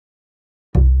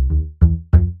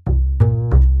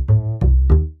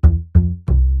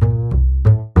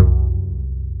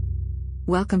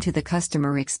Welcome to the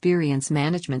Customer Experience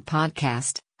Management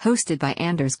Podcast, hosted by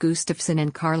Anders Gustafsson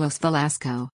and Carlos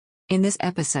Velasco. In this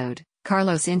episode,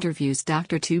 Carlos interviews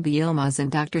Dr. Tuba Yilmaz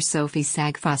and Dr. Sophie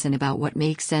Sagfossen about what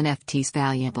makes NFTs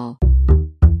valuable.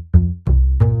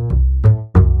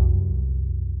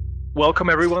 Welcome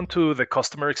everyone to the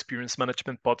Customer Experience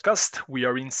Management Podcast. We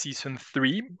are in season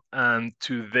 3, and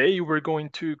today we're going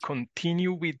to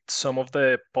continue with some of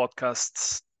the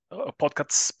podcast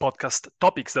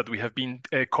topics that we have been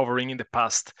covering in the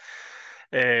past.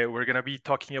 We're going to be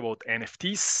talking about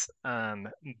NFTs and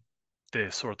the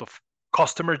sort of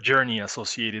customer journey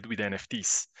associated with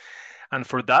NFTs. And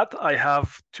for that, I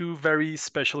have two very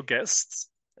special guests.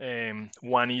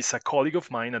 One is a colleague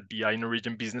of mine at BI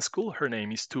Norwegian Business School. Her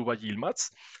name is Tuba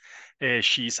Yilmaz.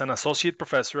 She's an associate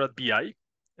professor at BI.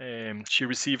 She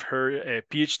received her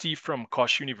PhD from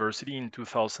Koç University in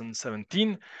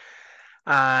 2017.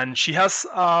 And she has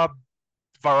a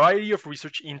variety of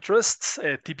research interests,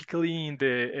 typically in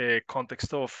the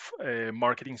context of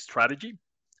marketing strategy.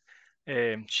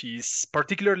 She's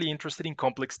particularly interested in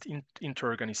complex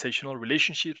interorganizational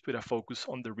relationships with a focus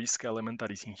on the risk element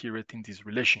that is inherent in these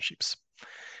relationships.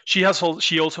 She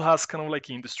also has kind of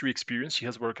like industry experience. She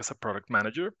has worked as a product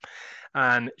manager,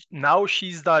 and now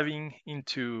she's diving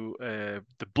into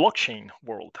the blockchain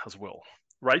world as well.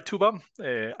 Right, Tuba?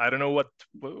 I don't know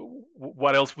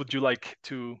what else would you like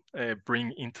to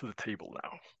bring into the table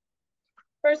now?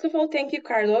 First of all, thank you,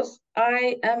 Carlos.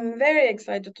 I am very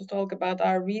excited to talk about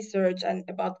our research and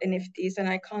about NFTs, and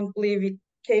I can't believe it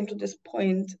came to this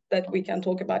point that we can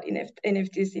talk about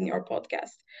NFTs in your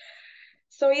podcast.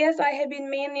 So yes, I have been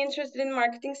mainly interested in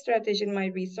marketing strategy in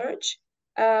my research,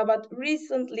 but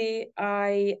recently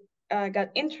I got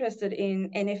interested in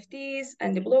NFTs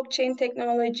and the blockchain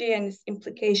technology and its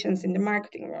implications in the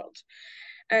marketing world.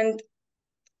 And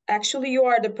actually, you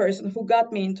are the person who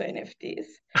got me into NFTs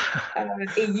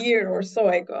a year or so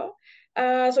ago.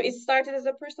 So it started as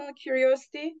a personal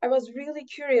curiosity. I was really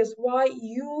curious why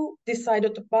you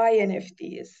decided to buy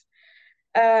NFTs.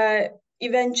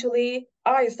 Eventually,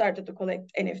 I started to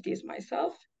collect NFTs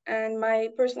myself, and my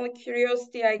personal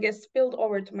curiosity, I guess, spilled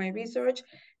over to my research,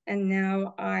 and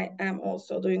now I am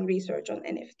also doing research on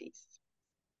NFTs.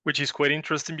 Which is quite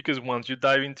interesting because once you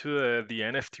dive into the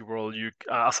NFT world, you,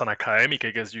 as an academic,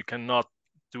 I guess you cannot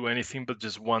do anything but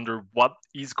just wonder what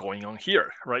is going on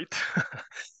here, right?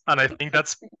 And I think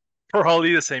that's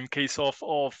probably the same case of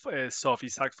Sophie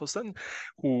Sagfossen,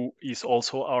 who is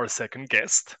also our second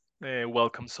guest.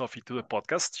 Welcome, Sophie, to the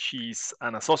podcast. She's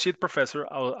an associate professor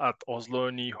at Oslo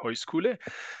Ny Høyskole,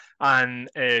 and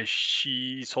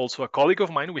she's also a colleague of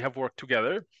mine. We have worked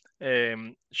together.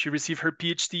 She received her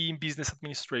PhD in business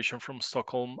administration from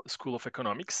Stockholm School of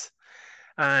Economics.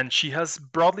 And she has,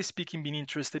 broadly speaking, been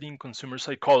interested in consumer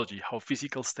psychology, how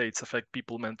physical states affect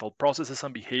people's mental processes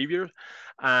and behavior,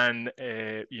 and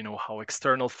how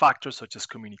external factors such as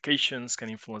communications can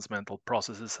influence mental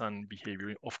processes and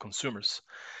behavior of consumers.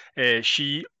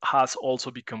 She has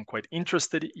also become quite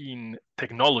interested in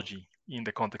technology in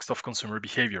the context of consumer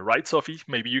behavior, right, Sophie?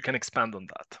 Maybe you can expand on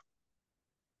that.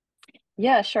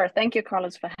 Yeah, sure. Thank you,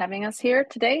 Carlos, for having us here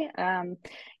today.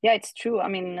 Yeah, it's true. I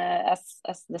mean, as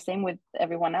the same with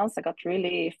everyone else, I got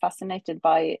really fascinated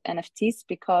by NFTs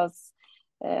because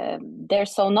they're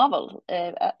so novel.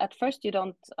 At first, you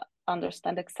don't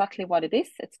understand exactly what it is.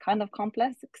 It's kind of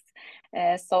complex.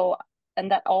 And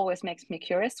that always makes me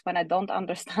curious when I don't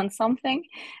understand something,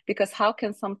 because how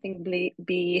can something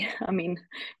be?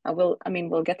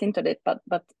 We'll get into it,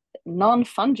 but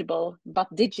non-fungible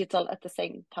but digital at the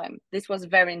same time. This was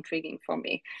very intriguing for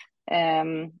me.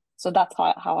 So that's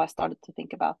how I started to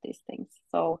think about these things.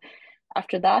 So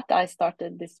after that, I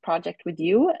started this project with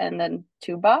you and then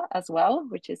Tuba as well,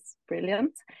 which is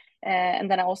brilliant. And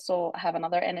then I also have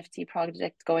another NFT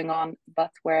project going on,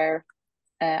 but where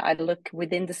I look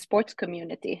within the sports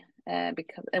community, and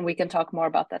we can talk more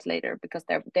about that later, because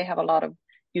they have a lot of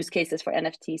use cases for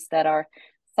NFTs that are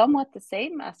somewhat the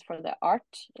same as for the art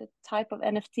type of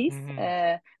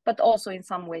NFTs, but also in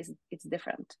some ways it's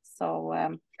different. So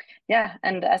yeah,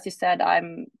 and as you said,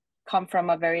 I'm come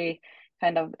from a very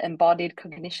kind of embodied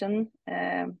cognition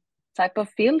type of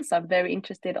field. So I'm very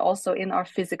interested also in our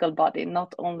physical body.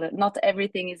 Not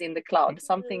everything is in the cloud.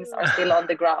 Some things are still on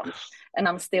the ground, and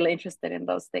I'm still interested in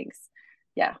those things.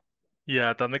 Yeah.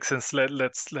 Yeah, that makes sense.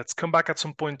 Let's come back at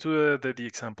some point to the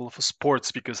example of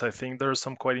sports, because I think there are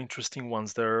some quite interesting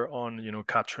ones there on,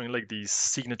 capturing like these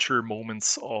signature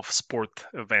moments of sport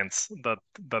events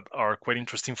that are quite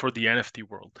interesting for the NFT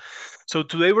world. So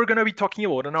today we're going to be talking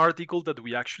about an article that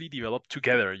we actually developed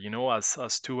together.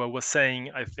 As Tua was saying,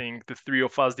 I think the three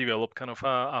of us developed kind of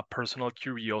a personal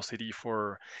curiosity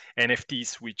for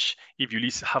NFTs, which, if you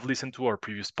have listened to our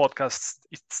previous podcasts,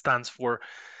 it stands for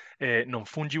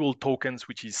non-fungible tokens,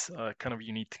 which is kind of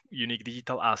unique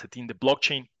digital asset in the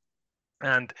blockchain.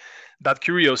 And that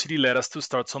curiosity led us to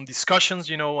start some discussions,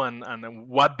 and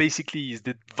what basically is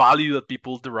the value that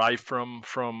people derive from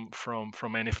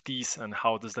NFTs, and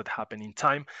how does that happen in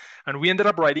time. And we ended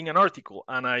up writing an article,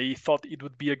 and I thought it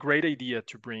would be a great idea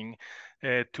to bring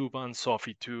Tuba and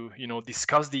Sophie to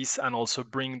discuss this, and also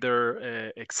bring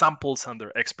their examples and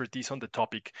their expertise on the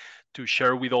topic to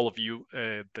share with all of you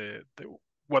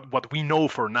what we know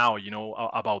for now,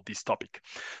 about this topic.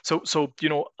 So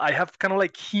I have kind of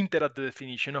like hinted at the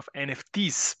definition of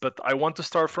NFTs, but I want to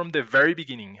start from the very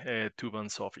beginning, Tuba and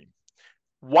Sophie.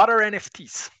 What are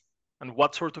NFTs, and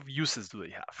what sort of uses do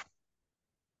they have?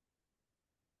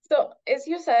 So, as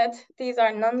you said, these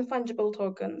are non-fungible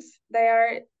tokens. They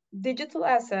are digital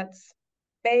assets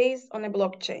based on a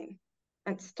blockchain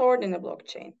and stored in a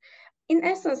blockchain. In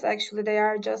essence, actually, they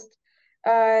are just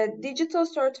digital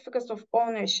certificates of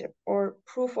ownership or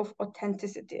proof of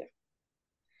authenticity.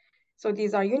 So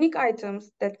these are unique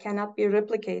items that cannot be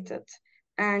replicated,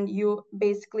 and you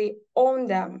basically own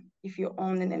them if you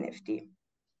own an NFT.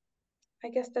 I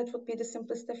guess that would be the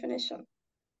simplest definition.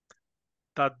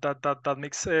 That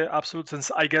makes absolute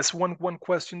sense. I guess one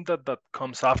question that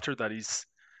comes after that is,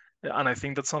 and I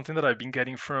think that's something that I've been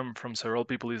getting from several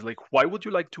people, is like, why would you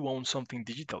like to own something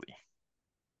digitally?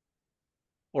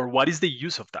 Or what is the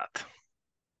use of that?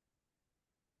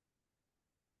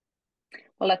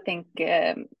 Well, I think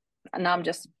now I'm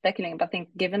just speculating, but I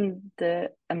think given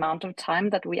the amount of time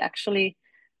that we actually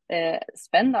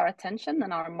spend our attention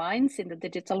and our minds in the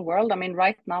digital world, I mean,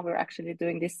 right now we're actually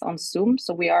doing this on Zoom,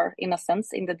 so we are in a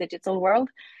sense in the digital world.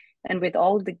 And with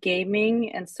all the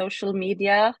gaming and social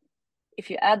media, if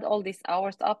you add all these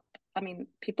hours up, I mean,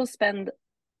 people spend,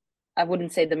 I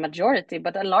wouldn't say the majority,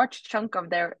 but a large chunk of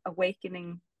their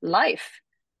awakening life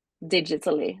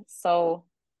digitally. So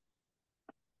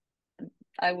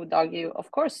I would argue, of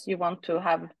course, you want to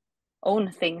have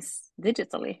own things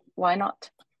digitally. Why not?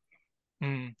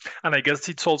 And I guess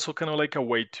it's also kind of like a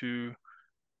way to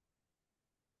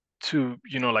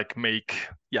like make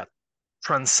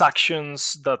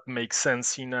transactions that make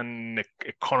sense in an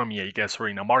economy, I guess, or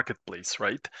in a marketplace,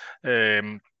 right?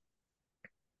 I'm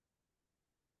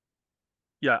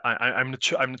not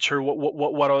sure. I'm not sure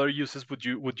what other uses would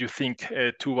you think,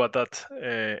 Tuba, that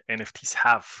NFTs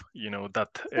have,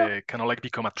 that kind of like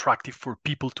become attractive for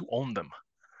people to own them.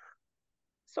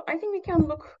 So I think we can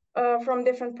look from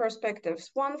different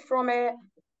perspectives. One from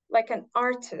an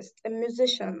artist, a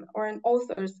musician, or an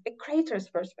author's, a creator's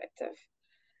perspective.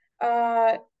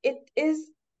 It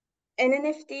is an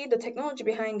NFT, the technology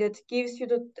behind it gives you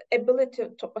the ability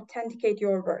to authenticate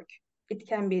your work. It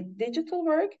can be digital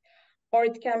work, or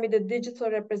it can be the digital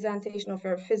representation of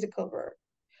your physical work.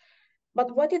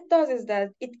 But what it does is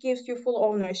that it gives you full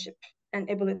ownership and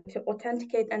ability to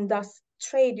authenticate and thus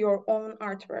trade your own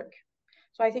artwork.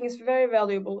 So I think it's very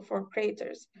valuable for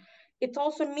creators. It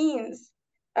also means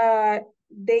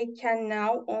they can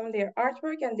now own their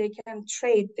artwork and they can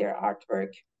trade their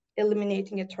artwork,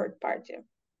 eliminating a third party.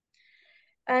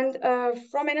 And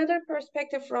from another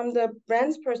perspective, from the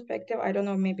brand's perspective, I don't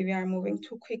know, maybe we are moving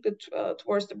too quickly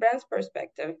towards the brand's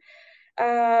perspective.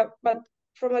 But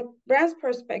from a brand's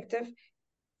perspective,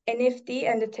 NFT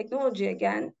and the technology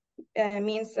again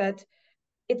means that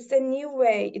it's a new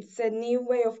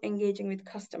way of engaging with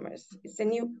customers. It's a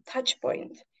new touch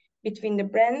point between the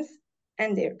brands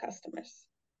and their customers.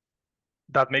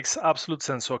 That makes absolute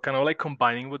sense. So kind of like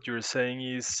combining what you're saying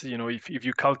is, if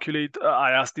you calculate,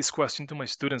 I ask this question to my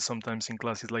students sometimes in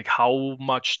classes, like how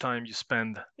much time you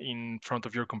spend in front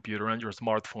of your computer and your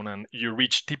smartphone, and you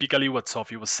reach typically what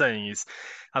Sophie was saying is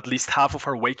at least half of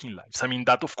our waking lives. I mean,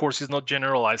 that of course is not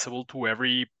generalizable to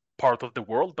every part of the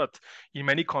world, but in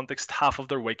many contexts, half of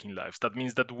their waking lives. That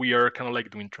means that we are kind of like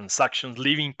doing transactions,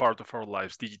 living part of our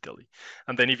lives digitally.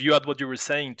 And then if you add what you were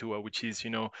saying to, which is,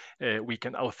 we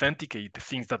can authenticate the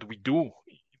things that we do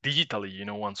digitally,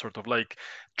 and sort of like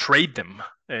trade them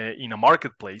in a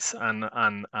marketplace, and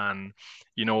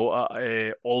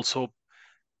also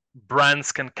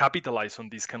brands can capitalize on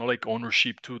this kind of like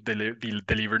ownership to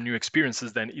deliver new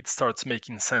experiences. Then it starts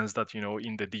making sense that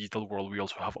in the digital world we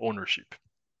also have ownership.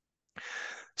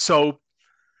 So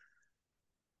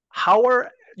how are,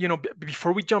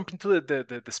 before we jump into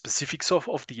the specifics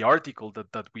of the article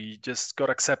that we just got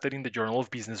accepted in the Journal of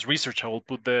Business Research, I will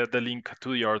put the link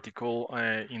to the article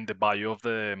in the bio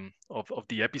of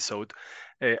the episode.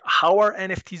 How are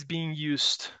NFTs being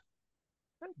used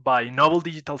by novel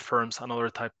digital firms and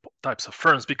other types of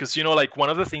firms? Because like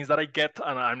one of the things that I get,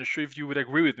 and I'm not sure if you would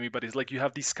agree with me, but it's like you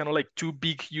have these kind of like two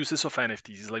big uses of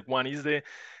NFTs. It's like one is the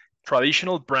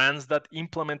traditional brands that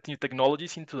implement new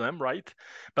technologies into them, right?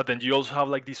 But then you also have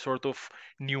like this sort of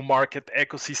new market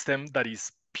ecosystem that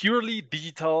is purely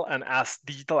digital and as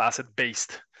digital asset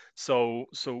based. So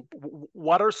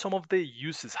what are some of the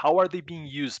uses? How are they being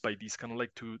used by these kind of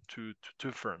like two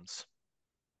firms?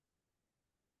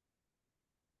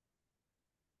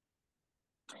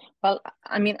 Well,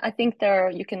 I mean, I think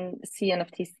you can see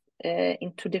NFTs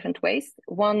in two different ways.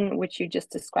 One, which you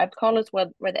just described, Carlos, where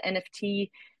the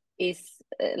NFT is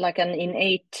like an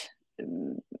innate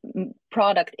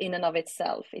product in and of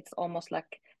itself. It's almost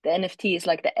like the NFT is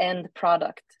like the end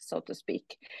product, so to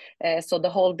speak. So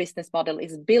the whole business model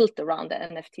is built around the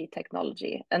NFT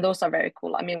technology, and those are very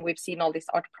cool. I mean, we've seen all these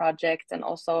art projects, and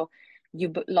also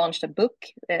you launched a book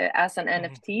as an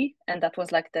NFT, and that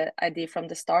was like the idea from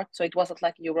the start. So it wasn't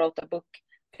like you wrote a book,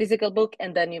 physical book,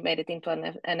 and then you made it into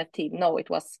an NFT. No,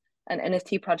 it was an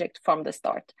NFT project from the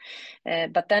start.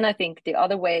 But then I think the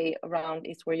other way around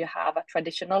is where you have a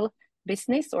traditional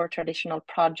business or traditional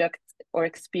project or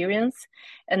experience,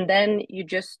 and then you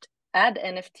just add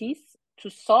NFTs to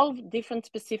solve different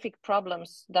specific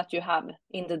problems that you have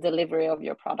in the delivery of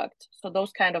your product. So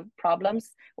those kind of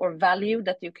problems or value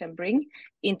that you can bring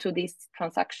into these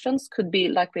transactions could be,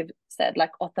 like we've said,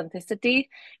 like authenticity,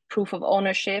 proof of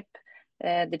ownership,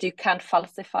 that you can't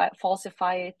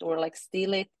falsify it or like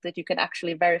steal it, that you can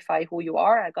actually verify who you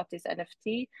are. I got this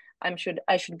NFT.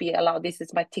 I should be allowed. This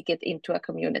is my ticket into a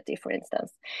community, for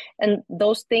instance. And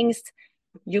those things,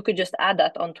 you could just add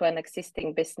that onto an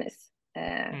existing business,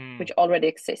 which already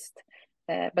exists.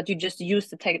 But you just use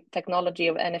the technology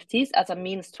of NFTs as a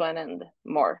means to an end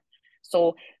more.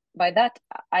 So by that,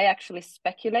 I actually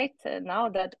speculate now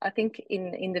that I think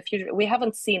in the future, we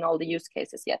haven't seen all the use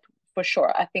cases yet, for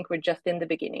sure. I think we're just in the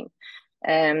beginning.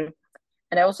 And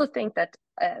I also think that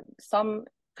some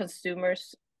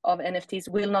consumers of NFTs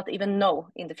will not even know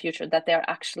in the future that they're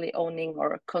actually owning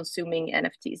or consuming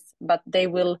NFTs, but they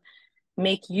will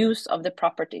make use of the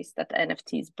properties that the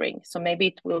NFTs bring. So maybe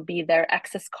it will be their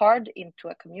access card into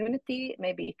a community.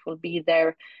 Maybe it will be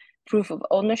their proof of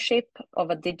ownership of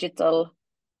a digital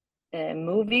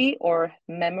movie or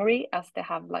memory, as they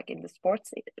have like in the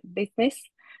sports business.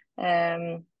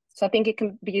 So I think it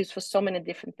can be used for so many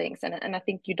different things. And I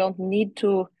think you don't need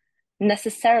to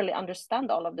necessarily understand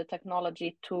all of the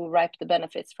technology to reap the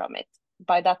benefits from it.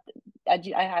 By that,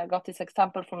 I got this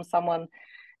example from someone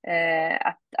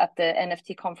at the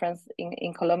NFT conference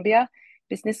in Colombia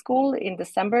Business School in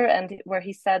December, and where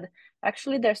he said,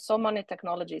 actually, there's so many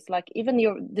technologies, like even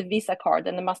the Visa card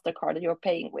and the MasterCard that you're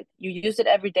paying with, you use it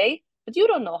every day, but you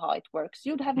don't know how it works.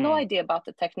 You'd have no idea about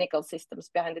the technical systems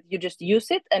behind it. You just use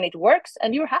it and it works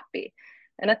and you're happy.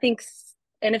 And I think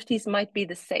NFTs might be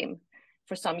the same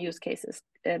for some use cases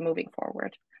moving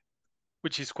forward.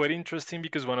 Which is quite interesting,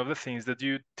 because one of the things that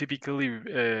you typically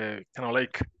kind of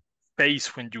like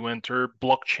face when you enter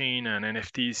blockchain and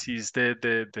NFTs is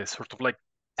the sort of like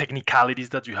technicalities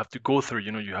that you have to go through.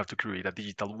 You have to create a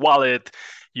digital wallet,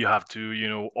 you have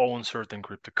to own certain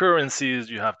cryptocurrencies,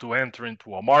 you have to enter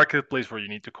into a marketplace where you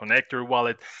need to connect your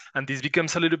wallet, and this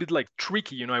becomes a little bit like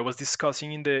tricky. I was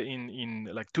discussing in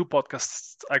like 2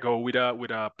 podcasts ago with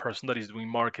a person that is doing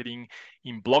marketing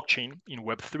in blockchain in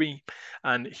Web3,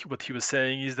 and what he was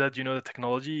saying is that the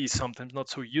technology is sometimes not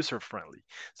so user friendly,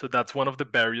 so that's one of the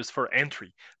barriers for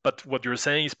entry. But what you're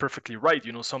saying is perfectly right.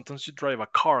 Sometimes you drive a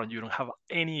car and you don't have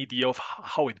any idea of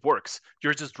how it works.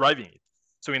 You're just driving it.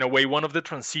 So in a way, one of the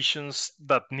transitions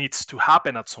that needs to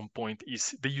happen at some point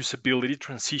is the usability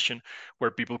transition,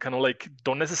 where people kind of like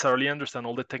don't necessarily understand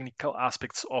all the technical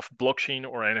aspects of blockchain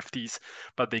or NFTs,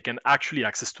 but they can actually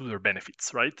access to their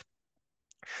benefits, right?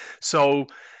 So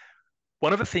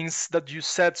one of the things that you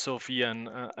said, Sophie, and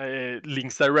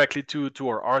links directly to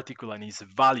our article, and is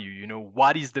value.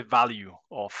 What is the value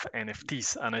of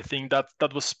NFTs? And I think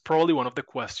that was probably one of the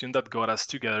questions that got us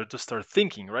together to start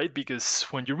thinking, right? Because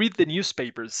when you read the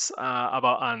newspapers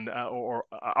about or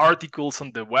articles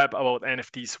on the web about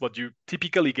NFTs, what you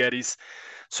typically get is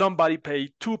somebody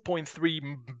paid $2.3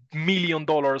 million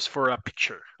for a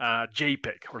picture, a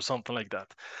JPEG or something like that.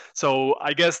 So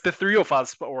I guess the three of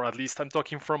us, or at least I'm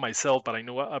talking for myself, but I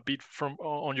know a bit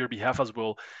on your behalf as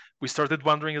well, we started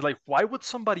wondering, like, why would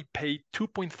somebody pay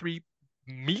 $2.3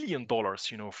 million,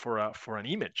 for an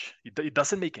image. It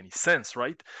doesn't make any sense,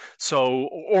 right? So,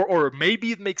 or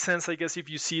maybe it makes sense, I guess, if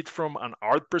you see it from an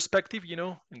art perspective,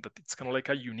 and that it's kind of like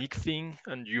a unique thing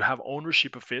and you have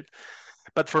ownership of it.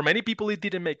 But for many people, it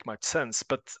didn't make much sense.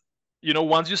 But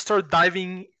once you start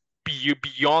diving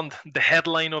beyond the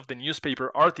headline of the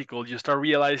newspaper article, you start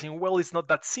realizing, well, it's not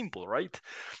that simple, right?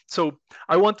 So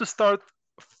I want to start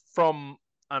from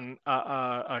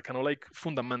a kind of like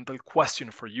fundamental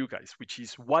question for you guys, which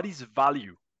is, what is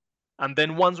value? And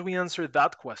then once we answer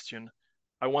that question,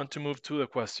 I want to move to the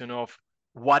question of,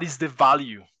 what is the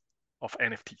value of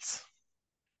NFTs?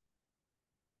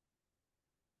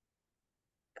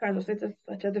 Carlos, it is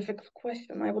such a difficult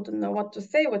question. I wouldn't know what to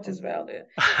say what is value.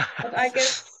 But I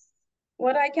guess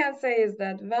what I can say is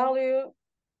that value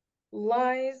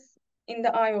lies in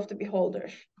the eye of the beholder.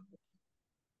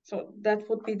 So that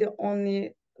would be the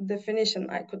only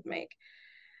definition I could make.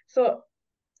 So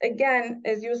again,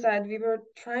 as you said, we were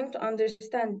trying to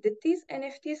understand, did these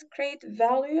NFTs create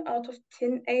value out of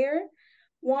thin air?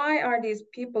 Why are these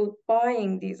people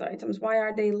buying these items? Why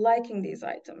are they liking these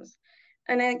items?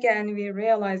 And again, we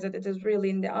realize that it is really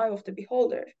in the eye of the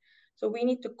beholder. So we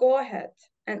need to go ahead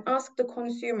and ask the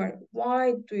consumer,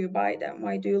 why do you buy them?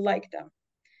 Why do you like them?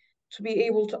 To be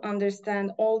able to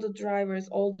understand all the drivers,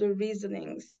 all the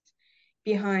reasonings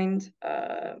behind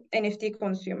NFT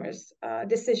consumers'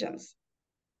 decisions.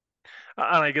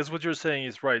 And I guess what you're saying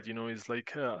is right. It's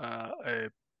like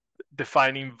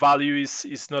defining value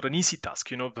is not an easy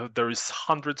task. There is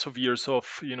hundreds of years of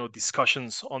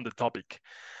discussions on the topic.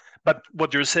 But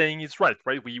what you're saying is right?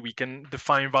 We can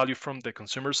define value from the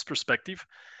consumer's perspective.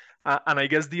 And I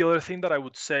guess the other thing that I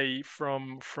would say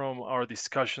from our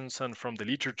discussions and from the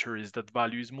literature is that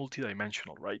value is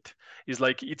multidimensional, right? It's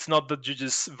like, it's not that you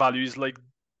just value is like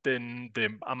the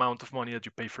amount of money that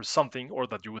you pay for something or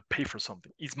that you would pay for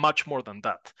something. It's much more than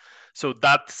that. So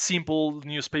that simple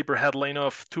newspaper headline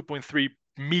of $2.3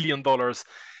 million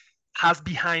has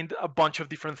behind a bunch of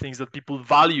different things that people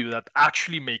value that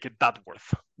actually make it that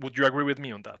worth. Would you agree with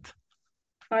me on that?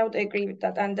 I would agree with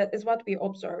that. And that is what we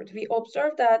observed. We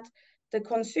observed that the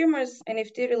consumers'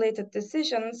 NFT related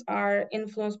decisions are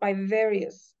influenced by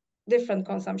various different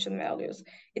consumption values.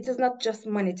 It is not just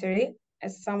monetary,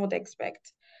 as some would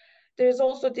expect. There is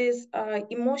also this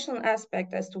emotional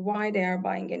aspect as to why they are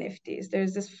buying NFTs.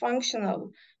 There's this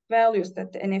functional values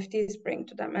that the NFTs bring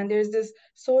to them. And there's this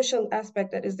social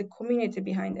aspect that is the community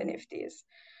behind NFTs.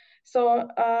 So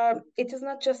it is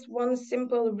not just one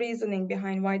simple reasoning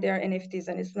behind why there are NFTs,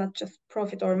 and it's not just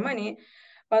profit or money,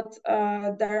 but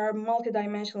there are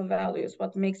multidimensional values,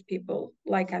 what makes people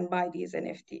like and buy these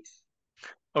NFTs.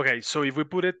 Okay, so if we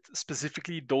put it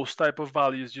specifically, those type of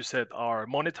values you said are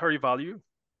monetary value.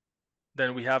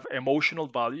 Then we have emotional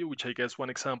value, which I guess one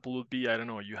example would be, I don't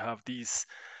know, you have these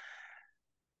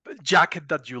jacket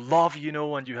that you love,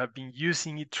 and you have been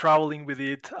using it, traveling with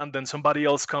it, and then somebody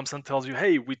else comes and tells you,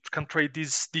 hey, we can trade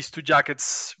these two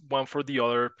jackets one for the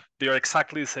other. They are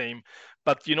exactly the same,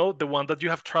 but the one that you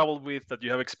have traveled with, that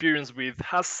you have experience with,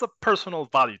 has a personal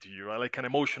value to you, right? Like an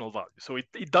emotional value. So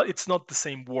it's not the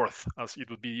same worth as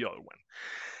it would be the other one.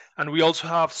 And we also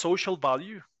have social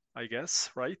value, I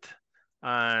guess, right?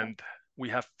 And we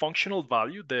have functional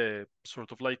value, the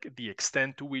sort of like the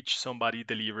extent to which somebody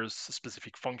delivers a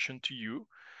specific function to you.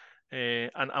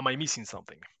 And am I missing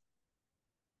something?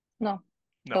 No,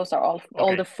 No. those are all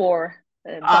Okay. the four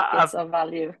buckets of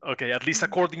value. Okay, at least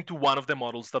according to one of the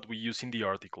models that we use in the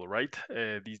article, right?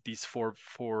 These four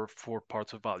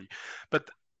parts of value. But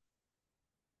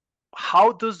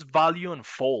how does value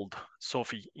unfold,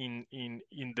 Sophie, in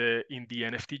the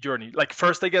NFT journey? Like,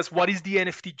 first, I guess, what is the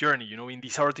NFT journey? In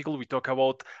this article we talk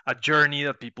about a journey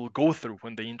that people go through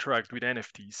when they interact with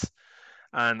NFTs,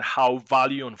 and how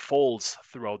value unfolds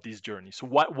throughout this journey. So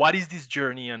what is this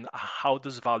journey, and how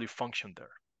does value function there?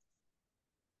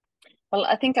 Well,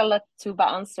 I think I'll let Tuba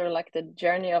answer like the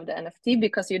journey of the NFT,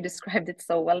 because you described it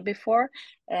so well before.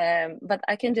 But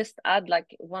I can just add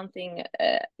like one thing,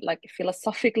 like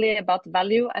philosophically about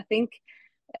value. I think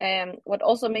what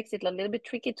also makes it a little bit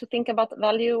tricky to think about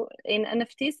value in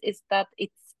NFTs is that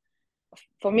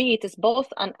for me, it is both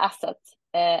an asset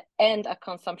and a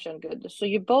consumption good. So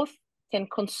you both can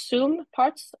consume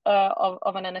parts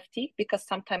of an NFT, because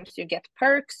sometimes you get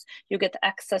perks, you get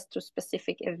access to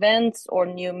specific events or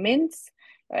new mints,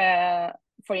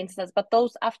 for instance. But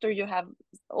those after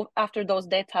those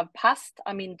dates have passed,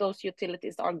 I mean, those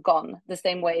utilities are gone. The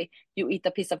same way you eat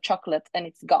a piece of chocolate and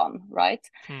it's gone, right?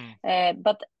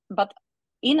 But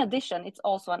in addition, it's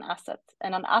also an asset,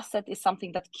 and an asset is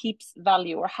something that keeps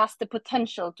value or has the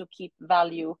potential to keep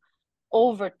value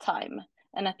over time.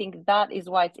 And I think that is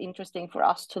why it's interesting for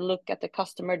us to look at the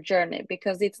customer journey,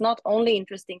 because it's not only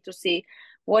interesting to see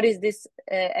what is this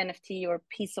NFT or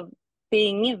piece of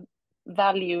being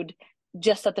valued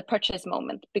just at the purchase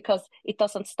moment, because it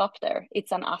doesn't stop there.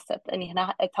 It's an asset, and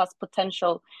it has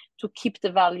potential to keep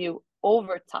the value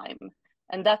over time.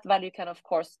 And that value can, of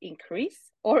course, increase,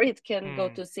 or it can go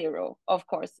to zero. Of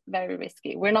course, very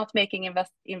risky. We're not making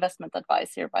investment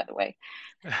advice here, by the way.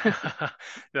 Yeah,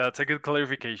 that's a good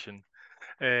clarification.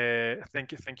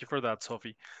 Thank you for that,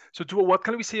 Sophie. So, what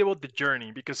can we say about the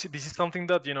journey? Because this is something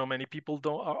that many people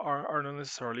don't are not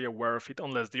necessarily aware of it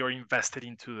unless they are invested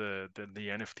into the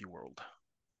NFT world.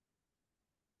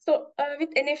 So with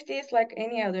NFTs, like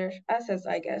any other assets,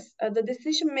 I guess, the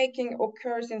decision making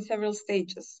occurs in several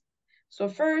stages. So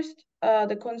first,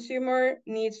 the consumer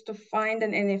needs to find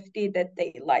an NFT that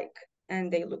they like,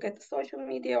 and they look at the social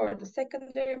media or the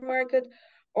secondary market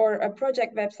or a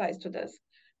project websites to this.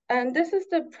 And this is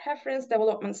the preference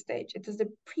development stage. It is the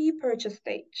pre-purchase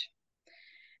stage.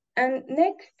 And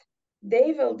next,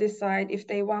 they will decide if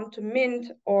they want to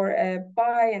mint or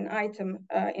buy an item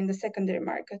in the secondary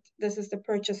market. This is the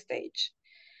purchase stage.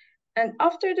 And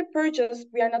after the purchase,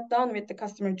 we are not done with the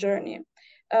customer journey.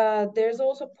 There's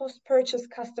also post-purchase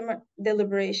customer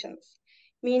deliberations,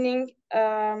 meaning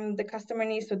the customer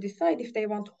needs to decide if they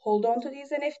want to hold on to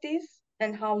these NFTs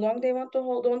and how long they want to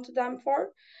hold on to them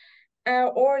for,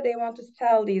 or they want to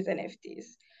sell these NFTs.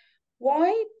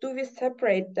 Why do we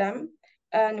separate them,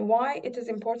 and why it is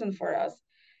important for us?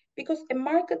 Because a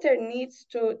marketer needs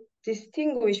to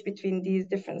distinguish between these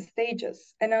different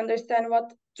stages and understand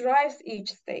what drives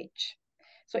each stage.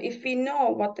 So if we know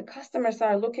what the customers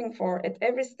are looking for at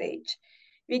every stage,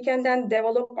 we can then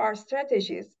develop our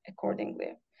strategies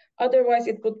accordingly. Otherwise,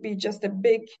 it would be just a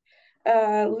big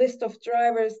list of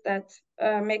drivers that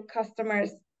make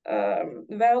customers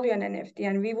value an NFT,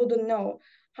 and we wouldn't know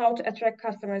how to attract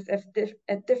customers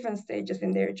at different stages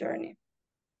in their journey.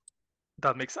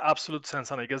 That makes absolute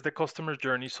sense. And I guess the customer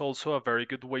journey is also a very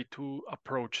good way to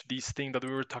approach this thing that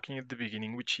we were talking at the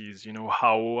beginning, which is,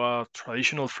 how a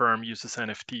traditional firm uses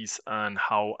NFTs and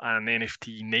how an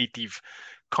NFT native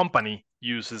company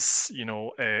uses,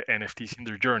 NFTs in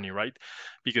their journey, right?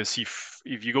 Because if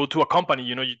you go to a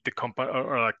company, the company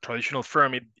or a traditional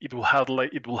firm, it will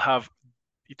have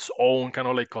its own kind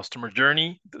of like customer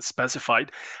journey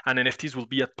specified, and NFTs will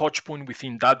be a touch point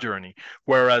within that journey,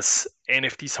 whereas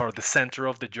NFTs are the center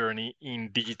of the journey in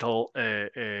digital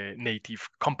native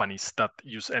companies that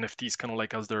use NFTs kind of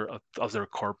like as their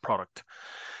core product.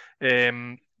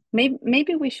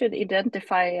 Maybe we should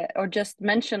identify or just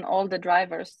mention all the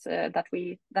drivers that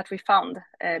we found,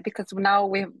 because now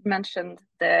we've mentioned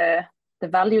the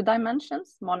value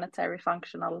dimensions: monetary,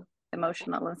 functional,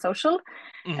 emotional, and social.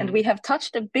 Mm-hmm. And we have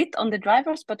touched a bit on the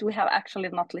drivers, but we have actually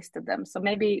not listed them. So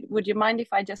maybe would you mind if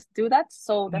I just do that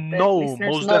so that the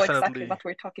listeners know definitely exactly what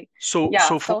we're talking?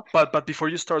 But before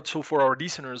you start, so for our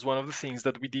listeners, one of the things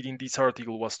that we did in this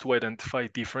article was to identify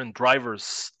different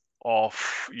drivers of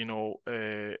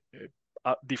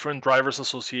different drivers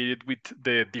associated with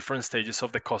the different stages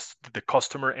of the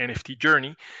customer NFT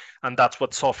journey, and that's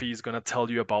what Sophie is going to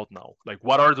tell you about now. Like,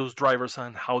 what are those drivers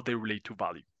and how they relate to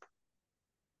value?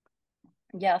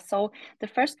 Yeah, so the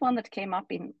first one that came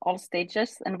up in all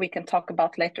stages, and we can talk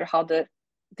about later how the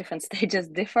different stages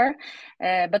differ,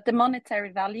 but the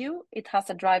monetary value, it has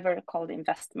a driver called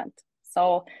investment.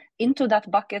 So into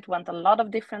that bucket went a lot of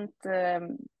different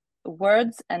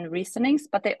words and reasonings,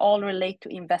 but they all relate to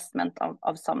investment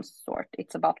of some sort.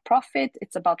 It's about profit,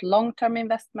 it's about long-term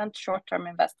investment, short-term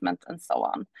investment, and so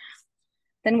on.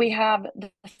 Then we have the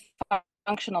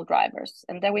functional drivers,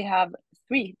 and then we have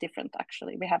three different,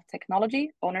 actually. We have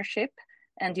technology, ownership,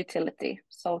 and utility.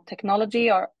 So technology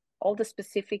are all the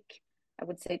specific, I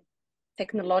would say,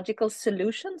 technological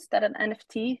solutions that an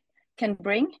NFT can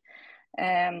bring.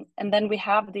 And then we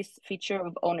have this feature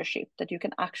of ownership, that you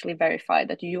can actually verify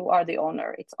that you are the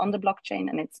owner. It's on the blockchain,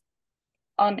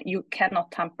 and you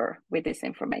cannot tamper with this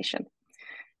information.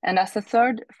 And as a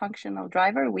third functional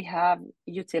driver, we have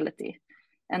utility.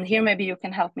 And here maybe you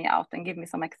can help me out and give me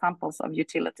some examples of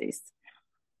utilities.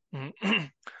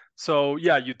 So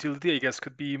yeah, utility, I guess,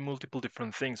 could be multiple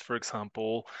different things. For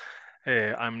example,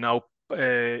 I'm now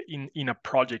in a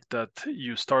project that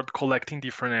you start collecting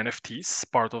different NFTs,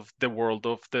 part of the world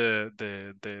of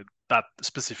that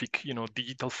specific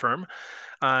digital firm.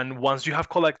 And once you have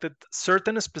collected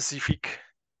certain specific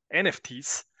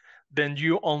NFTs, then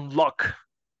you unlock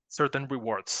certain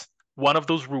rewards. One of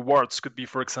those rewards could be,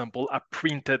 for example, a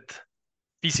printed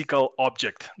physical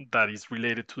object that is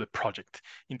related to the project.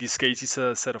 In this case, it's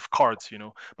a set of cards,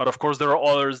 But of course, there are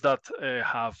others that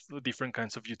have different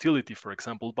kinds of utility. For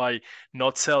example, by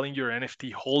not selling your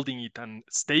NFT, holding it and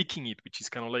staking it, which is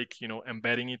kind of like,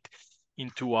 embedding it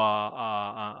into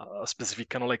a specific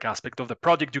kind of like aspect of the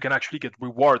project, you can actually get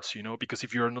rewards, because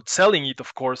if you're not selling it,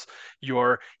 of course,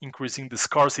 you're increasing the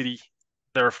scarcity,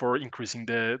 therefore increasing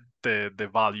the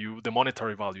value, the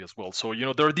monetary value as well. So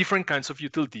there are different kinds of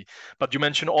utility, but you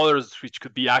mentioned others, which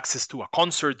could be access to a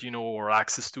concert, or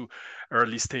access to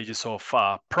early stages of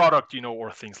product,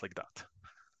 or things like that.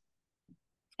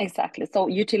 Exactly. So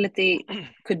utility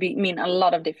could mean a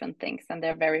lot of different things, and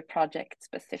they're very project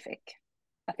specific.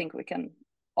 I think we can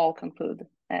all conclude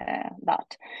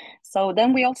that. So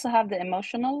then we also have the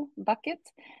emotional bucket,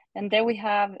 and there we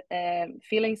have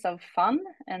feelings of fun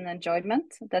and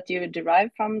enjoyment that you derive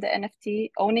from the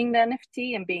NFT, owning the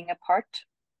NFT and being a part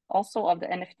also of the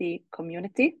NFT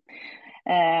community.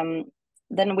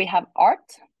 Then we have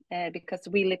art, because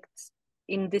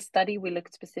in this study, we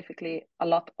looked specifically a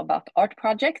lot about art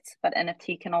projects, but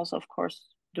NFT can also, of course,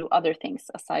 do other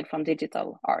things aside from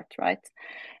digital art, right?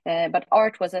 But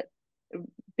art was a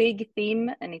big theme,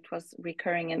 and it was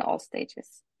recurring in all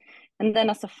stages. And then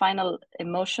as a final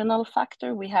emotional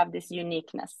factor, we have this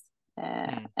uniqueness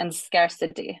and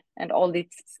scarcity and all these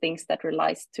things that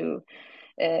relies to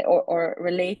or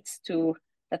relates to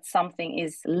that something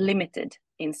is limited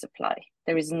in supply.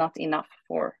 There is not enough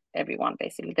for everyone,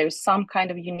 basically. There is some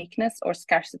kind of uniqueness or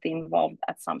scarcity involved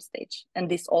at some stage. And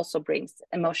this also brings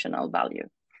emotional value.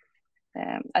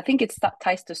 I think it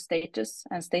ties to status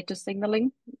and status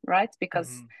signaling, right?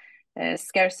 Because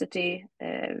scarcity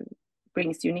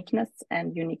brings uniqueness,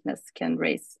 and uniqueness can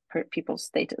raise people's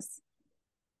status.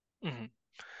 Mm-hmm.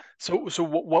 So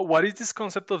what is this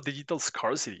concept of digital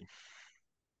scarcity?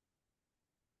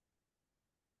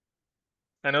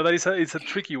 I know that it's a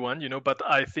tricky one, but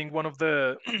I think one of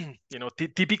the,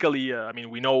 typically, I mean,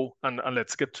 we know, and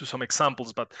let's get to some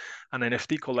examples, but an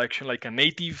NFT collection, like a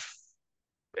native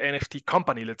NFT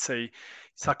company, let's say,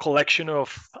 it's a collection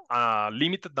of a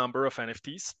limited number of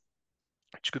NFTs,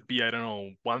 which could be, I don't know,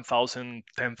 1,000,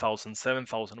 10,000,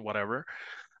 7,000, whatever.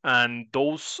 And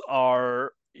those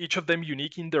are each of them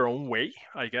unique in their own way,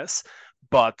 I guess,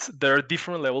 but there are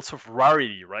different levels of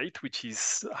rarity, right? Which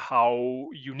is how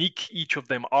unique each of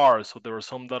them are. So there are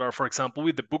some that are, for example,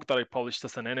 with the book that I published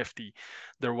as an NFT,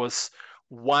 there was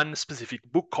one specific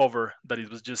book cover that it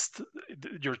was just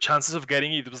your chances of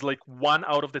getting it was like 1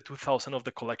 out of the 2,000 of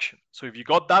the collection. So if you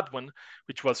got that one,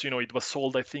 which was, it was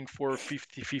sold, I think, for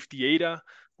 50 ADA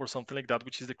or something like that,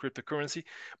 which is the cryptocurrency,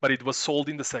 but it was sold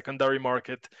in the secondary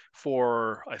market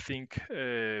for, I think,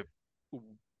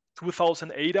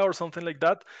 2,000 ADA or something like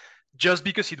that, just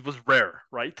because it was rare,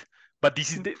 right? But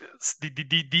this is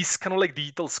this kind of like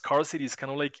digital scarcity is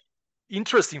kind of like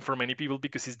interesting for many people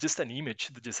because it's just an image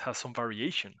that just has some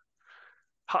variation.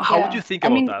 How would you think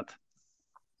about that?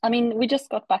 I mean, we just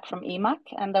got back from EMAC,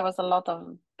 and there was a lot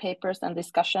of papers and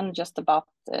discussion just about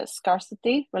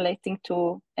scarcity relating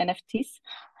to NFTs.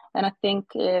 And I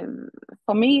think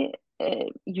for me,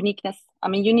 uniqueness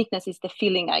is the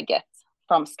feeling I get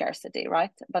from scarcity,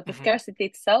 right? But the scarcity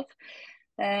itself,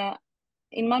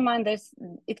 in my mind,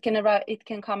 it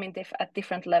can come at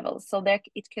different levels. So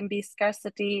it can be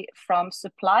scarcity from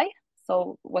supply.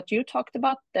 So what you talked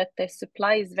about, that the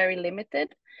supply is very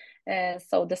limited.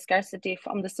 So the scarcity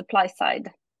from the supply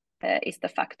side is the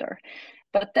factor.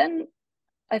 But then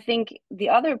I think the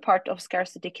other part of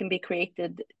scarcity can be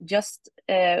created just,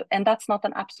 and that's not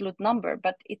an absolute number,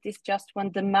 but it is just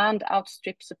when demand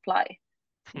outstrips supply.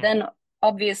 Then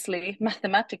obviously,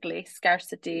 mathematically,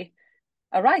 scarcity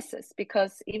arises,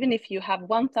 because even if you have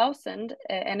 1,000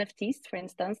 NFTs, for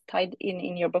instance, tied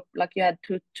in your book, like you had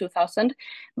 2,000,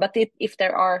 but if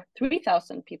there are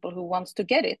 3,000 people who wants to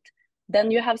get it,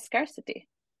 then you have scarcity.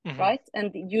 Right,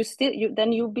 and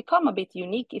then you become a bit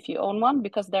unique if you own one,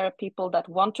 because there are people that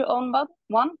want to own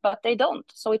one, but they don't.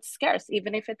 So it's scarce,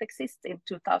 even if it exists in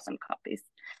 2,000 copies.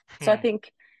 So I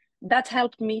think that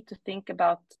helped me to think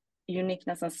about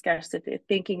uniqueness and scarcity,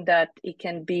 thinking that it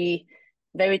can be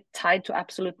very tied to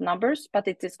absolute numbers, but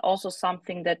it is also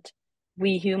something that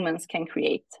we humans can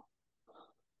create.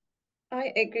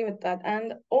 I agree with that.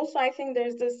 And also, I think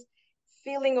there's this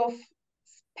feeling of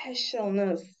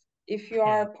specialness if you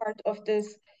are part of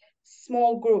this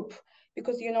small group,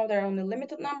 because there are only a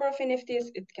limited number of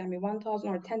NFTs. It can be 1,000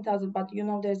 or 10,000, but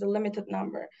there's a limited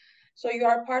number. So you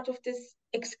are part of this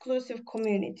exclusive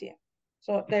community.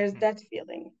 So there's that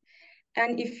feeling.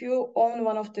 And if you own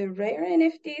one of the rare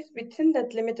NFTs within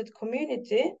that limited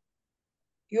community,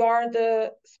 You are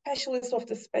the specialist of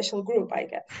the special group, I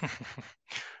guess.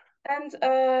 And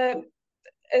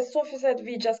as Sophie said,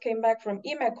 we just came back from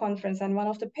EMAC conference, and one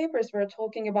of the papers were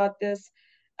talking about this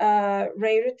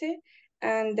rarity,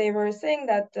 and they were saying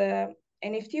that the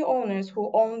NFT owners who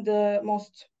own the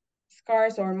most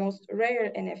scarce or most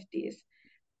rare NFTs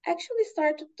actually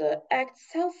started to act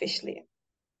selfishly.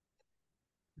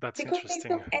 That's because interesting. they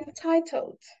feel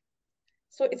entitled.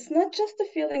 So it's not just the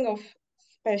feeling of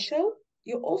special,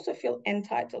 you also feel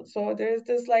entitled. So there's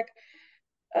this like,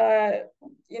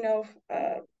 you know,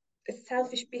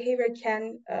 selfish behavior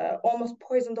can almost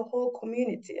poison the whole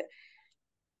community.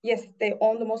 Yes, they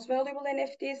own the most valuable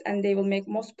NFTs and they will make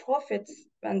most profits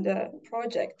when the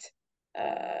project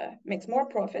makes more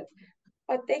profit,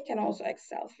 but they can also act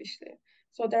selfishly.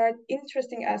 So there are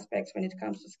interesting aspects when it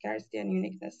comes to scarcity and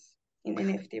uniqueness in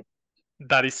NFT.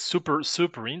 That is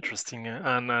super interesting,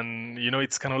 and you know,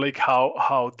 it's kind of like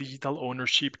how digital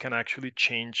ownership can actually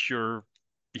change your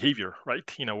behavior, right,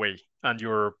 in a way, and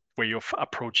your way of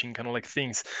approaching kind of like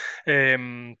things.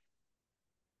 I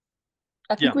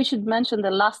think Yeah, we should mention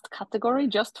the last category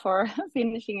just for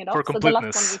finishing it for off. So the last one,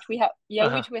 completeness. which we have,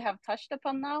 Uh-huh. which we have touched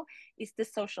upon now, is the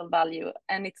social value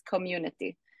and its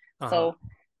community. Uh-huh. So,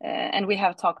 and we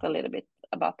have talked a little bit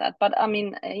about that. But I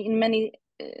mean, in many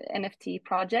NFT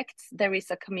projects, there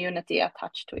is a community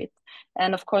attached to it,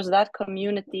 and of course, that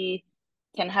community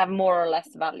can have more or less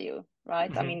value,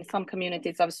 right? I mean, some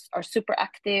communities are super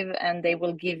active, and they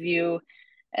will give you.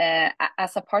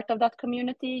 As a part of that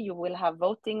community, you will have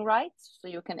voting rights, so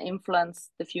you can influence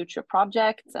the future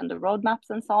projects and the roadmaps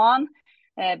and so on.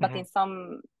 But in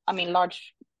some, I mean,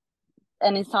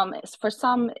 for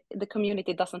some, the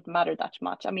community doesn't matter that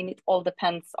much. I mean, it all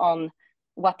depends on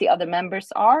what the other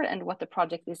members are and what the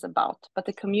project is about. But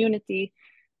the community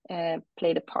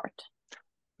played a part.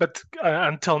 But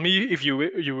and tell me if you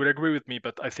would agree with me,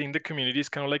 but I think the community is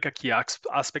kind of like a key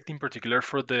aspect in particular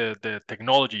for the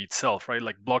technology itself, right?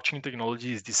 Like blockchain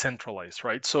technology is decentralized,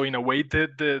 right? So in a way,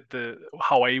 the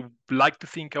how I like to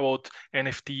think about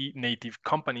NFT native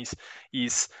companies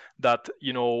is that,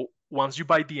 you know, once you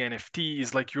buy the NFT,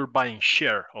 is like you're buying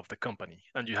share of the company,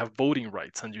 and you have voting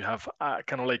rights, and you have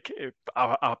kind of like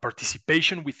a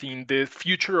participation within the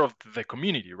future of the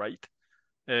community, right?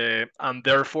 And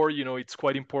therefore, you know, it's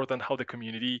quite important how the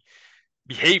community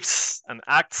behaves and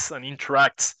acts and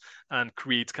interacts and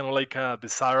creates kind of like a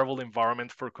desirable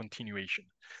environment for continuation.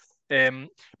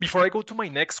 Before I go to my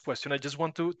next question, I just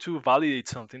want to validate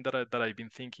something that I've been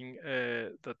thinking,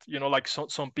 that, you know, like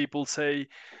some people say,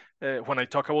 when I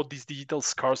talk about this digital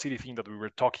scarcity thing that we were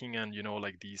talking, and, you know,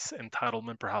 like this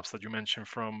entitlement perhaps that you mentioned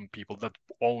from people that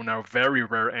own a very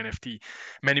rare NFT,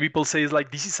 many people say it's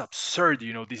like, this is absurd,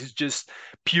 you know, this is just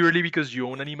purely because you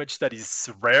own an image that is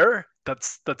rare.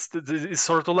 It's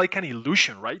sort of like an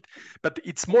illusion, right? But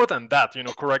it's more than that, you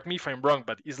know, correct me if I'm wrong,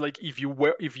 but it's like, if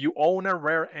you own a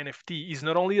rare NFT, it's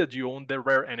not only that you own the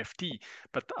rare NFT,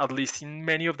 but at least in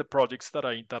many of the projects that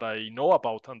I know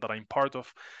about and that I'm part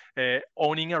of,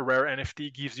 owning a rare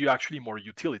NFT gives you actually more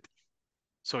utility.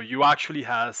 So you actually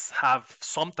have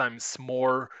sometimes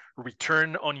more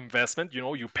return on investment. You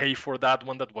know, you pay for that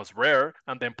one that was rare,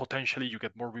 and then potentially you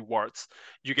get more rewards.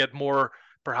 You get more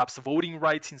perhaps voting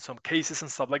rights in some cases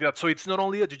and stuff like that. So it's not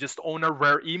only that you just own a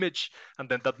rare image and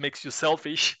then that makes you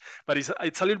selfish, but it's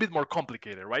a little bit more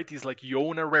complicated, right? It's like you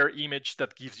own a rare image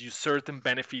that gives you certain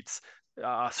benefits,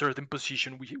 a certain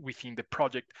position within the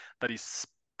project that is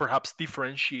perhaps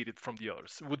differentiated from the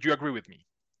others. Would you agree with me?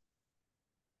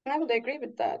 I would agree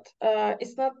with that.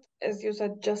 It's not, as you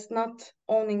said, just not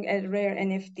owning a rare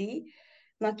NFT,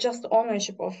 not just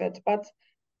ownership of it, but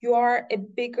you are a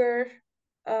bigger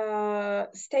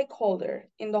stakeholder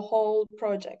in the whole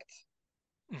project.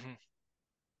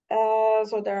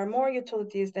 So there are more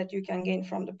utilities that you can gain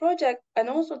from the project, and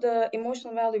also the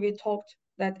emotional value we talked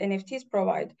that NFTs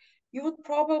provide. You would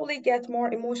probably get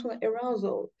more emotional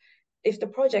arousal if the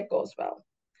project goes well.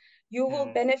 You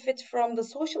will benefit from the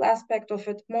social aspect of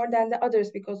it more than the others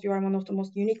because you are one of the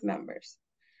most unique members.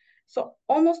 So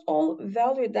almost all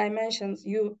value dimensions,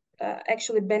 you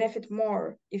actually benefit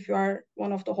more if you are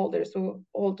one of the holders who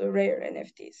hold the rare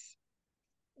NFTs.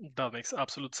 That makes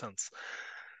absolute sense.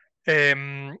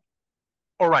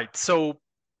 All right. So,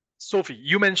 Sophie,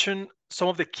 you mentioned some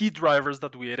of the key drivers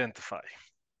that we identify.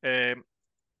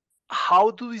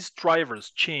 How do these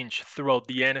drivers change throughout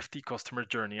the NFT customer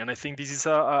journey? And I think this is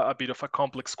a bit of a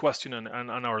complex question,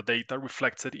 and our data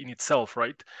reflects it in itself,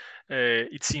 right?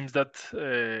 It seems that,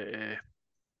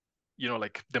 you know,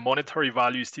 like the monetary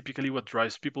value is typically what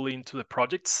drives people into the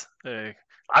projects.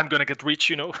 I'm gonna get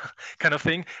rich, kind of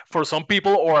thing for some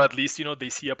people, or at least they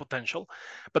see a potential.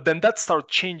 But then that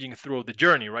starts changing throughout the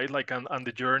journey, right? Like on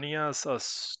the journey,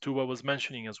 as Tuba was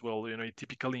mentioning as well, it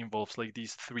typically involves like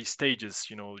these three stages.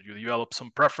 You develop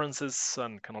some preferences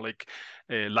and kind of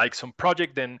like some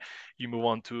project, then you move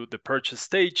on to the purchase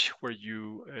stage where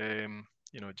you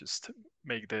just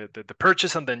make the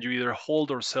purchase, and then you either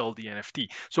hold or sell the NFT.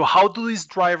 So how do these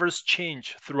drivers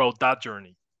change throughout that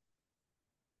journey?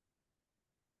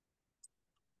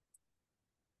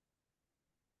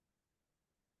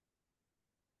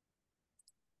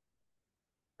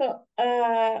 So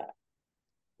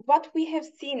what we have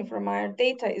seen from our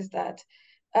data is that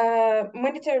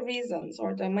monetary reasons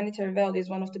or the monetary value is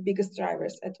one of the biggest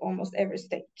drivers at almost every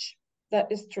stage.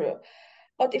 That is true.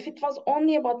 But if it was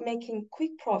only about making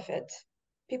quick profit,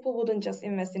 people wouldn't just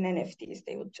invest in NFTs.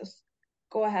 They would just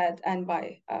go ahead and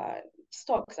buy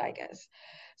stocks, I guess.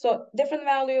 So different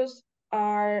values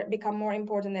are become more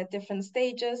important at different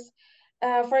stages.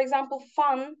 For example,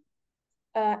 fun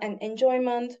and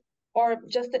enjoyment, or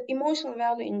just the emotional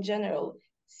value in general,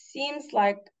 seems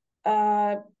like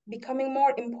becoming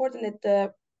more important at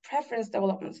the preference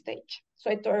development stage,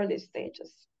 so at the early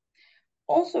stages.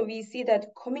 Also, we see that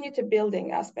community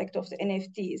building aspect of the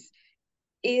NFTs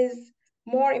is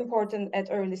more important at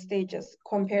early stages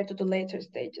compared to the later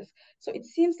stages. So it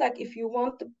seems like if you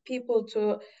want the people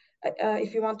to,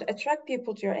 if you want to attract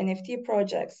people to your NFT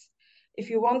projects, if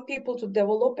you want people to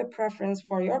develop a preference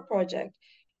for your project,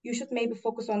 you should maybe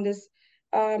focus on this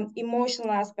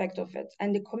emotional aspect of it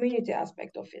and the community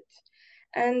aspect of it.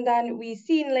 And then we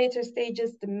see in later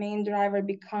stages, the main driver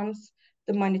becomes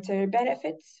the monetary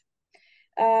benefits.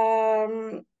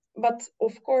 But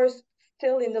of course,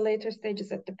 still in the later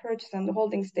stages at the purchase and the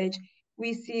holding stage,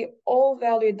 we see all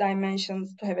value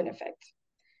dimensions to have an effect.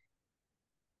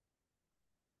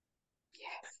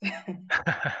 Yes.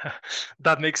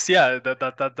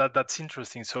 That's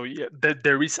interesting. So yeah,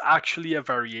 there is actually a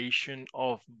variation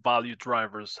of value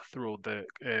drivers through the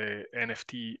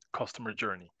NFT customer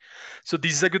journey. So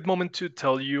this is a good moment to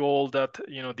tell you all that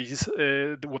this is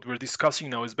what we're discussing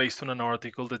now is based on an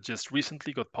article that just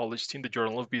recently got published in the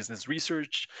Journal of Business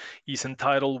Research. Is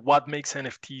entitled "What Makes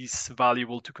NFTs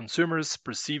Valuable to Consumers: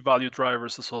 Perceived Value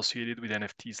Drivers Associated with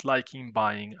NFTs Liking,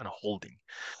 Buying, and Holding."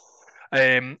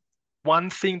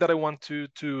 One thing that I want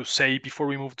to say before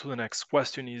we move to the next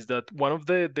question is that one of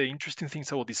the interesting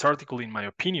things about this article, in my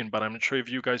opinion, but I'm not sure if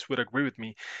you guys would agree with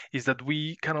me, is that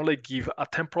we kind of like give a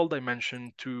temporal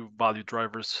dimension to value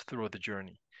drivers throughout the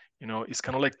journey. It's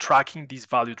kind of like tracking these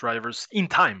value drivers in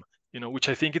time, which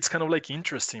I think it's kind of like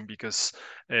interesting because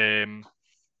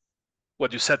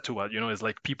what you said to it, is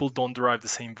like people don't derive the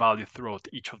same value throughout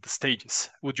each of the stages.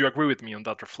 Would you agree with me on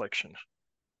that reflection?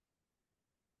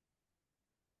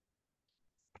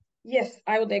 Yes,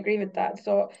 I would agree with that.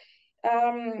 So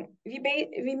we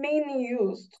mainly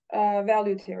used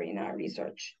value theory in our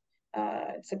research.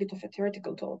 It's a bit of a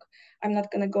theoretical talk. I'm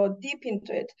not going to go deep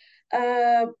into it.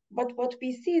 But what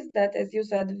we see is that, as you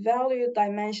said, value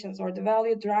dimensions or the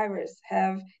value drivers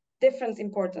have different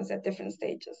importance at different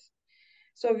stages.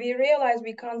 So we realize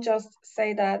we can't just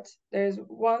say that there's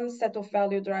one set of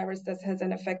value drivers that has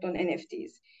an effect on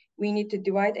NFTs. We need to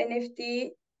divide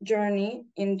NFT journey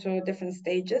into different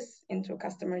stages, into a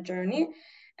customer journey.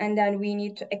 And then we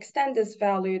need to extend this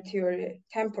value theory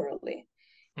temporally,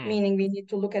 meaning we need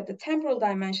to look at the temporal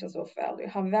dimensions of value,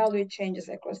 how value changes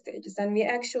across stages. And we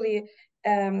actually,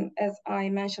 as I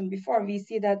mentioned before, we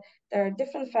see that there are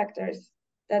different factors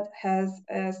that has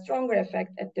a stronger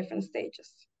effect at different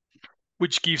stages.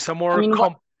 Which gives a more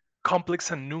complex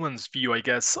and nuanced view, I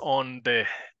guess, on the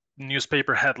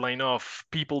newspaper headline of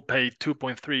people paid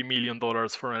 $2.3 million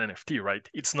for an NFT, right?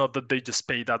 It's not that they just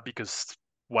pay that because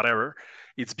whatever.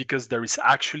 It's because there is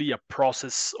actually a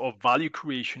process of value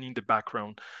creation in the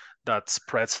background that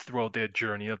spreads throughout the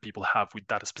journey that people have with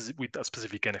a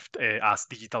specific NFT as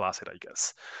digital asset, I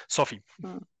guess. Sophie.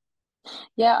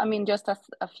 Yeah, I mean, just as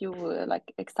a few like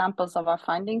examples of our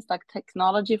findings, like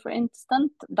technology, for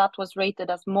instance, that was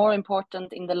rated as more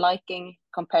important in the liking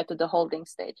compared to the holding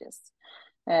stages.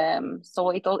 So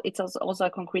it's also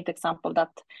a concrete example that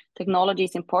technology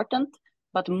is important,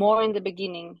 but more in the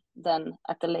beginning than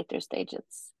at the later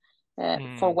stages.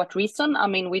 For what reason? I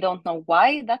mean, we don't know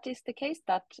why that is the case.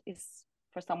 That is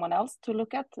for someone else to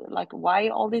look at, like why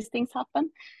all these things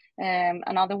happen.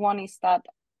 Another one is that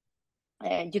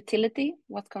utility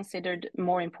was considered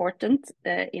more important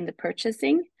in the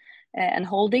purchasing and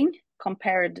holding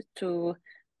compared to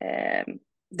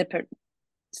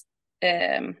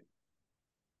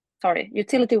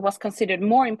utility was considered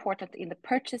more important in the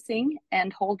purchasing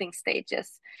and holding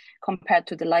stages compared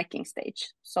to the liking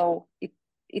stage. So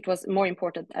it was more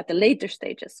important at the later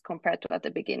stages compared to at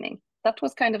the beginning. That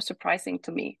was kind of surprising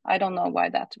to me. I don't know why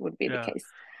that would be the case.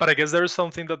 But I guess there is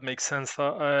something that makes sense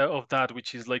of that,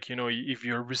 which is like, if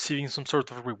you're receiving some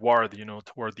sort of reward,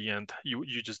 toward the end,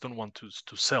 you just don't want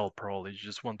to sell, probably. You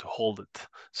just want to hold it.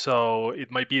 So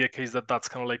it might be the case that that's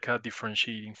kind of like a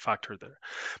differentiating factor there.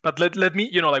 But let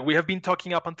me, like we have been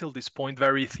talking up until this point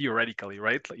very theoretically,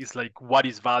 right? It's like, what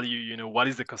is value? What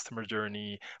is the customer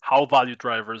journey? How value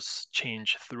drivers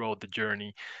change throughout the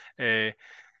journey?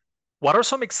 What are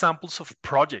some examples of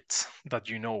projects that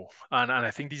you know? And I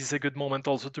think this is a good moment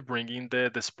also to bring in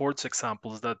the sports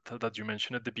examples that you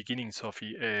mentioned at the beginning,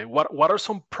 Sophie. What are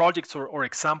some projects or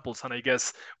examples? And I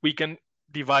guess we can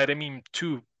divide them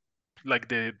into like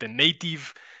the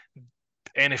native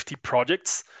NFT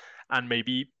projects, and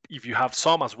maybe if you have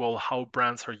some as well, how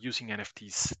brands are using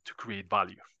NFTs to create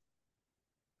value.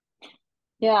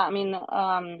 Yeah, I mean,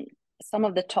 some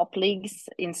of the top leagues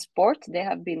in sport, they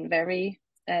have been very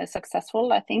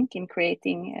successful, I think, in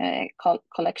creating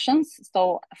collections.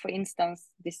 So, for instance,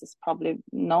 this is probably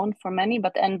known for many,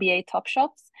 but NBA Top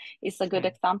Shots is a good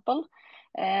example.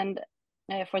 And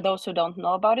for those who don't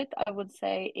know about it, I would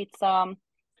say it's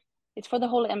for the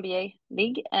whole NBA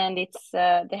league, and it's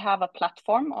they have a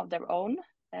platform of their own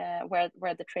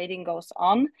where the trading goes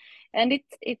on, and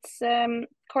it's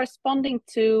corresponding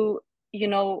to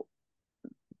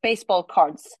baseball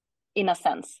cards in a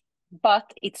sense,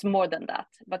 but it's more than that.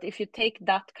 But if you take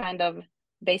that kind of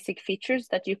basic features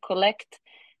that you collect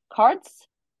cards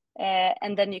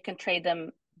and then you can trade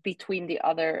them between the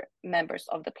other members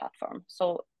of the platform.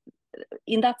 So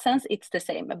in that sense, it's the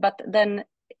same, but then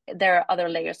there are other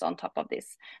layers on top of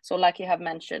this. So like you have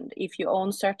mentioned, if you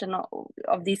own certain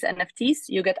of these NFTs,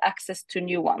 you get access to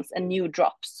new ones and new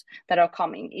drops that are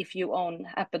coming if you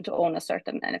happen to own a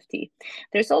certain NFT.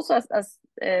 There's also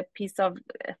a piece of,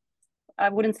 I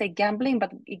wouldn't say gambling,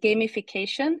 but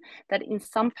gamification, that in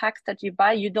some packs that you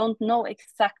buy, you don't know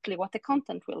exactly what the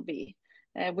content will be,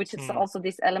 which is also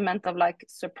this element of like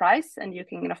surprise. And you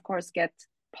can, of course, get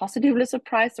positively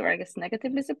surprised or I guess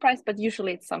negatively surprised, but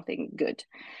usually it's something good.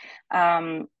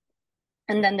 And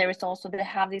then there is also, they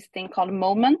have this thing called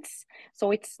moments.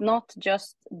 So it's not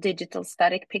just digital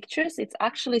static pictures, it's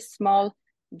actually small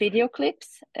video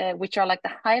clips, which are like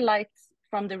the highlights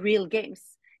from the real games.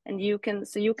 And you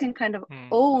can kind of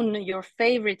own your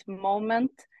favorite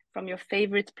moment from your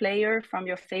favorite player, from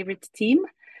your favorite team,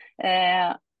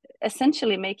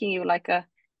 essentially making you like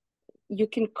you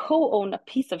can co-own a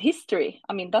piece of history.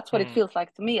 I mean, that's what it feels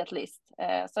like to me, at least.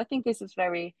 So I think this is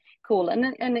very cool.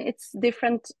 And it's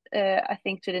different, I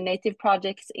think, to the native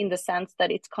projects in the sense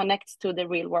that it connects to the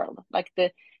real world. Like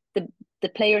the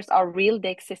players are real,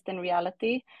 they exist in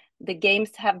reality. The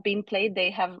games have been played, they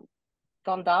have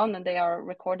gone down and they are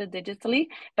recorded digitally.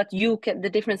 But the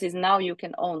difference is now you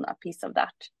can own a piece of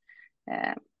that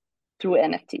through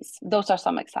NFTs. Those are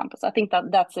some examples. I think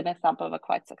that's an example of a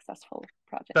quite successful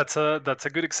project. That's a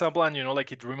good example, and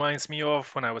like it reminds me of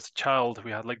when I was a child.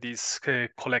 We had like these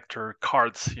collector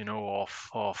cards,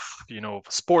 of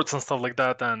sports and stuff like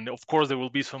that. And of course, there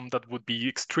will be some that would be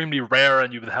extremely rare,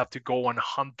 and you would have to go and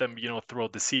hunt them,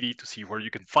 throughout the city to see where you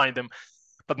can find them.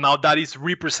 But now that is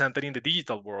represented in the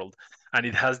digital world, and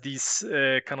it has this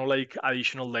kind of like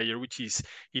additional layer, which is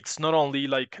it's not only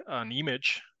like an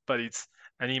image, but it's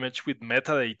an image with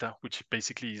metadata, which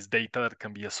basically is data that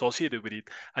can be associated with it.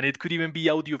 And it could even be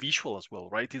audiovisual as well,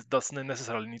 right? It doesn't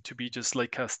necessarily need to be just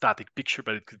like a static picture,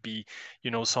 but it could be,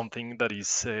 something that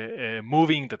is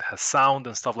moving, that has sound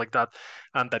and stuff like that.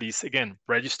 And that is, again,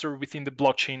 registered within the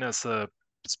blockchain as a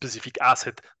specific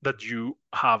asset that you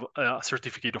have a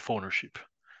certificate of ownership.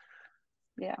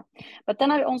 Yeah, but then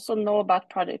I also know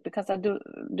about project because I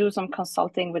do some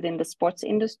consulting within the sports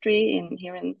industry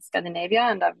here in Scandinavia,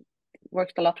 and I've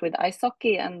worked a lot with ice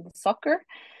hockey and soccer.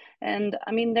 And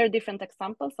I mean, there are different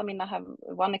examples. I mean, I have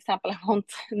one example, I won't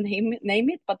name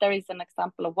it, but there is an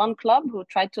example of one club who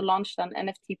tried to launch an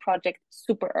NFT project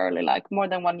super early, like more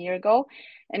than 1 year ago.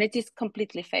 And it just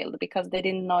completely failed because they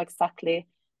didn't know exactly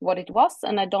what it was.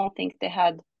 And I don't think they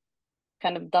had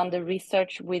kind of done the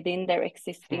research within their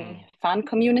existing fan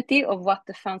community of what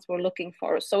the fans were looking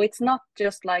for. So it's not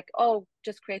just like, oh,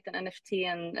 just create an NFT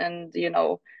and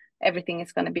everything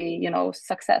is going to be,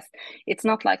 success. It's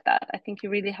not like that. I think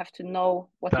you really have to know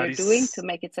what you're doing to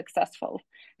make it successful.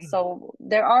 So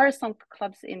there are some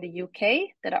clubs in the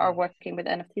UK that are working with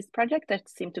NFTs project that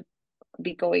seem to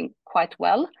be going quite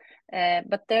well.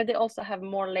 But there they also have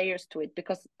more layers to it,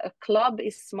 because a club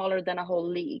is smaller than a whole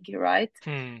league, right?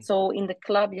 So in the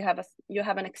club you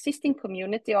have an existing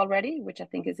community already, which I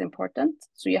think is important.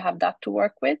 So you have that to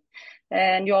work with,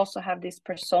 and you also have these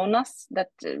personas that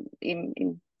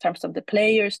in terms of the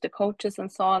players, the coaches,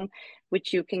 and so on,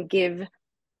 which you can give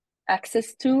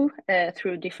access to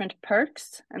through different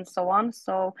perks and so on.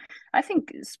 So I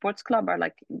think sports club are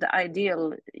like the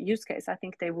ideal use case. I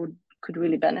think they could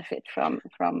really benefit from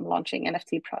launching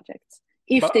NFT projects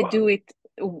if they do it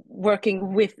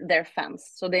working with their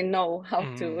fans, so they know how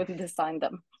to design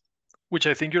them. Which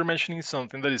I think you're mentioning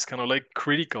something that is kind of like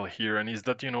critical here, and is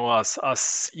that, you know,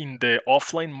 as in the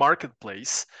offline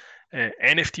marketplace,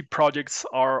 NFT projects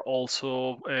are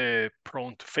also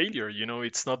prone to failure. You know,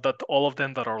 it's not that all of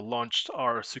them that are launched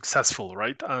are successful,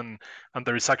 right? And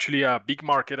there is actually a big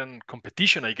market and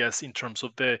competition, I guess, in terms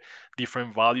of the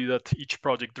different value that each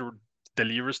project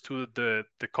delivers to the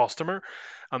customer,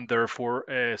 and therefore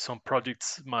some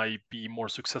projects might be more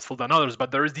successful than others.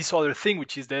 But there is this other thing,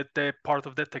 which is that the part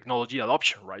of the technology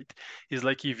adoption, right? Is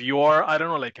like, if you are, I don't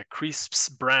know, like a crisps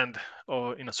brand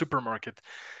or in a supermarket,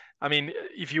 I mean,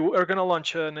 if you are going to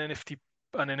launch an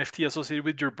NFT associated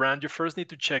with your brand, you first need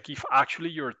to check if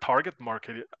actually your target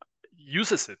market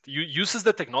uses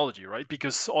the technology, right?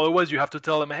 Because otherwise you have to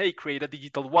tell them, hey, create a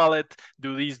digital wallet,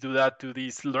 do this, do that, do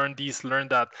this, learn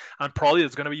that, and probably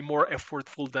it's going to be more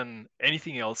effortful than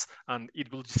anything else, and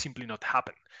it will simply not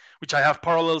happen. Which I have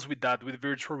parallels with that with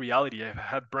virtual reality. I've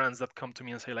had brands that come to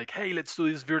me and say like, hey, let's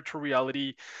do this virtual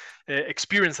reality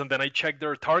experience, and then I check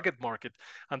their target market,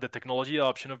 and the technology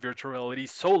adoption of virtual reality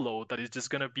is so low that it's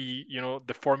just going to be, you know,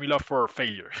 the formula for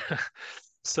failure.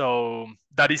 So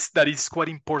that is quite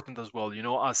important as well, you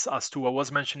know, as to what I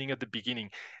was mentioning at the beginning.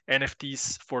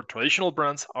 NFTs for traditional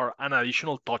brands are an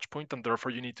additional touch point, and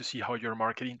therefore you need to see how your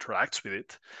market interacts with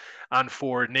it. And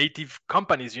for native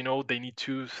companies, you know, they need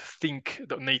to think,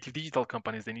 the native digital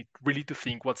companies, they need really to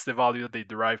think what's the value that they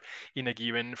derive in a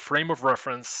given frame of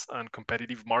reference and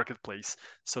competitive marketplace,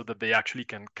 so that they actually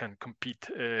can compete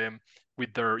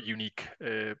with their unique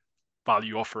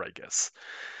value offer, I guess.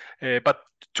 But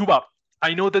Tuba,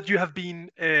 I know that you have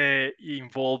been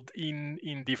involved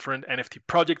in different NFT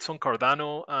projects on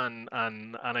Cardano, and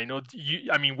I know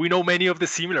you. I mean, we know many of the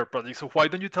similar projects. So why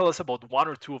don't you tell us about one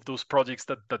or two of those projects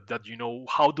that you know?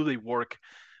 How do they work?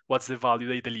 What's the value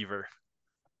they deliver?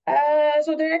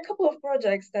 So there are a couple of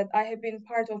projects that I have been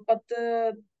part of, but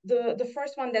the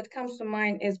first one that comes to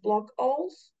mind is Block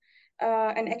Owls,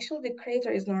 and actually the creator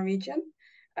is Norwegian,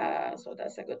 so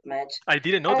that's a good match. I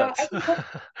didn't know that. I think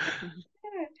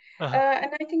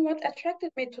and I think what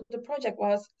attracted me to the project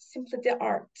was simply the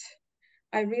art.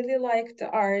 I really liked the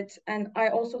art, and I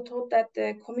also thought that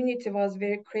the community was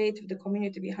very creative, the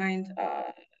community behind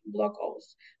Block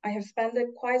Owls. I have spent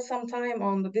quite some time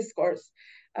on the discourse.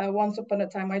 Once upon a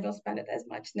time, I don't spend it as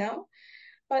much now.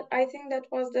 But I think that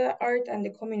was the art and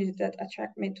the community that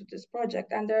attract me to this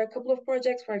project. And there are a couple of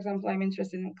projects. For example, I'm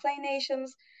interested in clay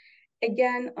nations.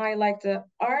 Again, I like the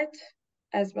art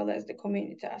as well as the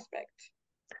community aspect.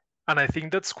 And I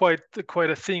think that's quite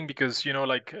a thing, because, you know,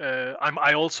 like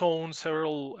I also own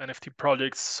several NFT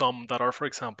projects, some that are, for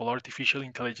example, artificial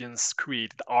intelligence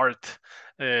created art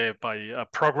by a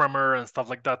programmer and stuff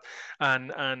like that,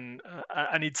 and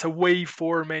it's a way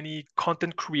for many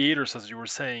content creators, as you were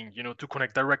saying, you know, to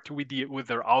connect directly with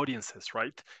their audiences,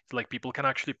 right? It's like people can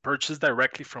actually purchase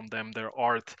directly from them their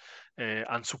art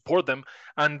and support them,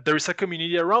 and there is a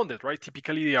community around it, right?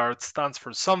 Typically the art stands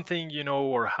for something, you know,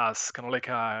 or has kind of like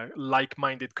a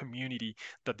like-minded community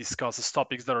that discusses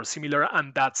topics that are similar,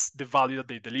 and that's the value that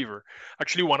they deliver.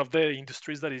 Actually, one of the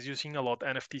industries that is using a lot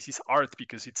NFTs is art,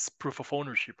 because it's proof of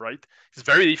ownership, right? It's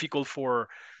very difficult for,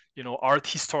 you know, art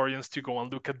historians to go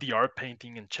and look at the art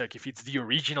painting and check if it's the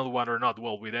original one or not.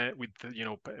 Well, with you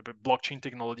know, blockchain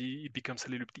technology, it becomes a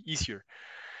little bit easier.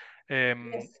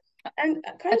 Yes, and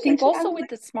I think also with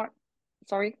the smart,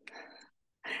 sorry.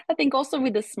 I think also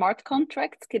with the smart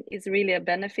contracts is really a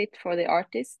benefit for the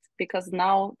artist, because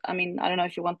now, I mean, I don't know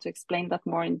if you want to explain that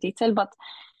more in detail, but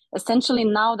essentially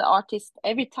now the artist,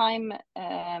 every time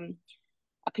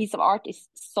a piece of art is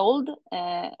sold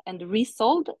and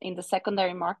resold in the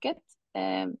secondary market,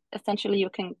 essentially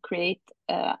you can create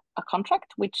a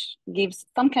contract which gives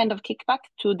some kind of kickback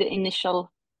to the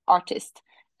initial artist.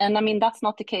 And I mean, that's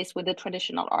not the case with the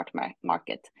traditional art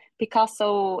market.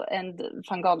 Picasso and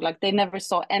Van Gogh, like they never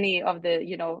saw any of the,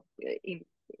 you know,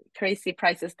 crazy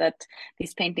prices that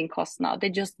this painting costs now.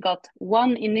 They just got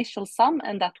one initial sum,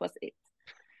 and that was it.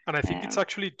 And I think it's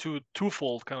actually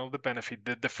twofold kind of the benefit.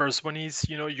 The first one is,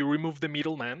 you remove the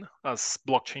middleman as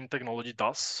blockchain technology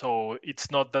does. So it's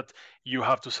not that you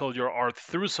have to sell your art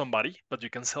through somebody, but you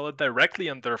can sell it directly,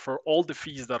 and therefore all the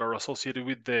fees that are associated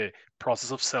with the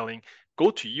process of selling go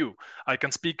to you. I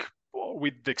can speak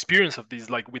with the experience of this,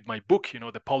 like with my book,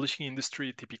 the publishing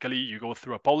industry, typically you go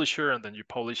through a publisher and then you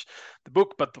publish the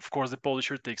book, but of course the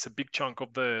publisher takes a big chunk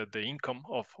of the income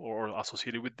of or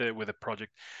associated with the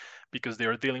project, because they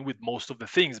are dealing with most of the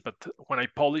things. But when I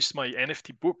published my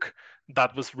NFT book,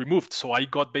 that was removed. So I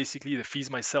got basically the fees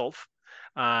myself.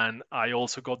 And I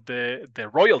also got the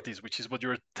royalties, which is what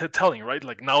you're telling, right?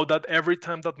 Like now that every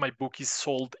time that my book is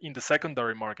sold in the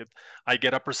secondary market, I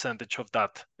get a percentage of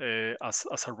that as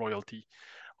a royalty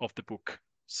of the book.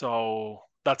 So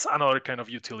that's another kind of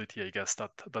utility, I guess,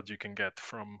 that you can get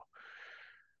from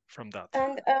that.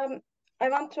 And I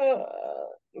want to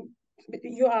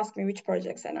you asked me which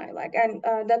projects and I like, and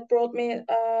that brought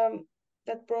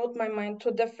my mind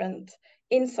to different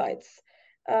insights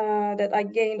that I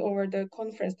gained over the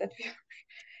conference that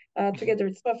we together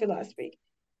with Sophie last week.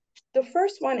 The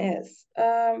first one is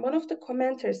one of the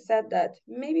commenters said that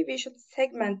maybe we should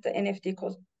segment the NFT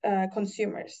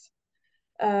consumers.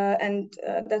 And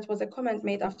that was a comment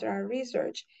made after our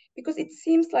research, because it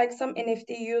seems like some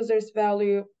NFT users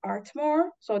value art more,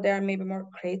 so they are maybe more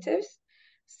creatives.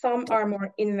 Some are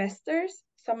more investors,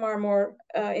 some are more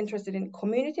interested in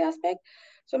community aspect.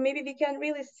 So maybe we can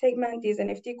really segment these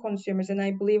NFT consumers, and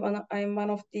I believe I'm one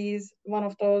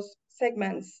of those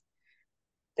segments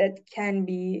that can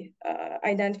be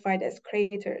identified as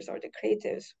creators, or the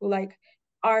creatives who like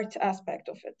art aspect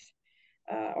of it,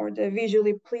 or the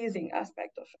visually pleasing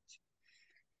aspect of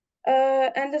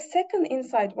it. And the second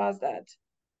insight was that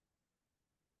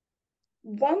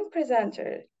one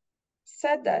presenter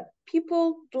said that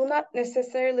people do not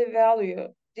necessarily value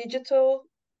digital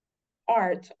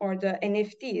art or the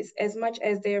NFTs as much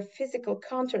as their physical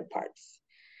counterparts.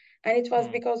 And it was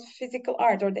because physical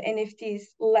art or the NFTs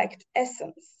lacked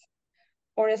essence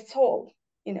or a soul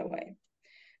in a way.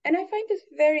 And I find this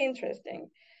very interesting,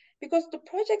 because the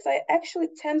projects I actually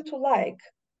tend to like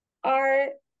are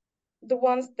the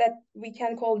ones that we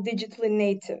can call digitally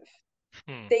native.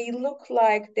 They look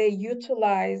like they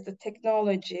utilize the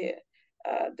technology,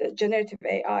 the generative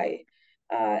AI,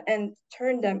 and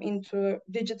turn them into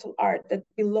digital art that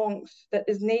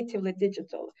is natively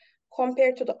digital,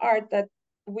 compared to the art that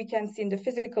we can see in the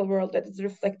physical world that is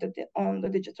reflected on the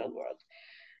digital world.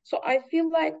 So I feel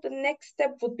like the next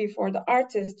step would be for the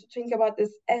artist to think about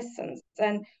this essence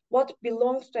and what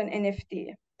belongs to an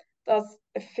NFT. Does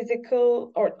a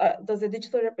physical or does a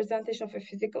digital representation of a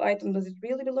physical item, does it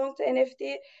really belong to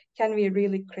NFT? Can we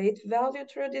really create value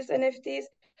through these NFTs?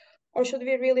 Or should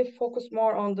we really focus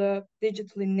more on the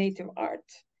digitally native art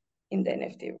in the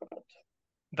NFT world?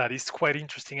 That is quite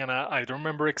interesting, and I don't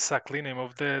remember exactly the name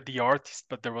of the artist,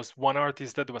 but there was one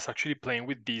artist that was actually playing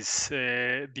with this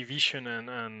division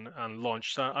and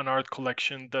launched an art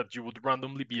collection that you would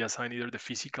randomly be assigned either the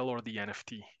physical or the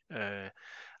NFT.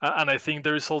 And I think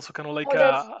there is also kind of like Oh,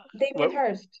 that's a Damien well,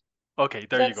 Hirst. okay,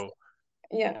 there you That's go.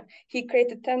 Yeah, he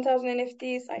created 10,000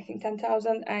 NFTs, I think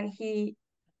 10,000, and he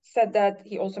said that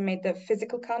he also made the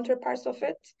physical counterparts of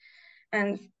it.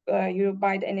 And you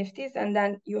buy the NFTs, and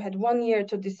then you had 1 year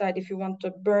to decide if you want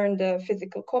to burn the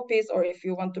physical copies or if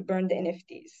you want to burn the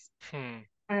NFTs.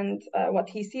 And what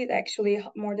he sees, actually,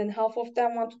 more than half of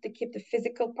them wanted to keep the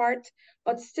physical part,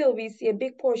 but still we see a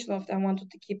big portion of them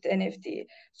wanted to keep the NFT.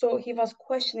 So he was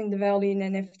questioning the value in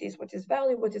NFTs. What is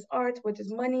value? What is art? What is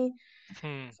money?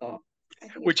 So I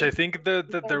think Which it's I think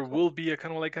that there insightful. will be a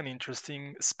kind of like an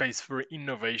interesting space for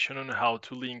innovation on how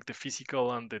to link the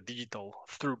physical and the digital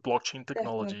through blockchain Definitely.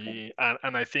 technology.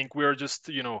 And I think we're just,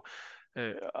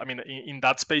 I mean, in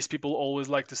that space, people always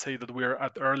like to say that we're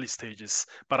at early stages,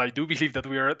 but I do believe that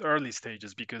we are at early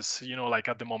stages because, like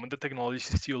at the moment, the technology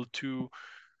is still too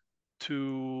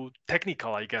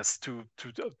technical, I guess,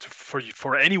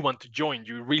 for anyone to join.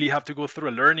 You really have to go through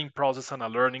a learning process and a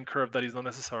learning curve that is not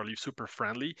necessarily super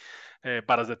friendly.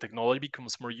 But as the technology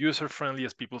becomes more user friendly,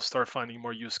 as people start finding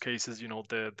more use cases,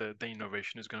 the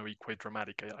innovation is going to be quite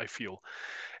dramatic, I feel.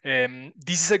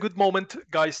 This is a good moment,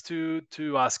 guys,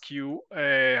 to ask you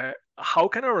how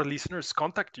can our listeners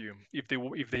contact you if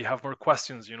they have more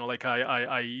questions. Like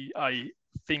I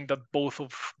think that both of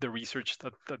the research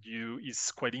that you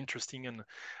is quite interesting and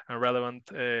relevant.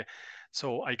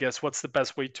 So I guess what's the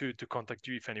best way to contact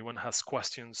you if anyone has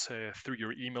questions through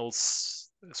your emails,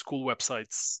 school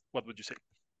websites? What would you say?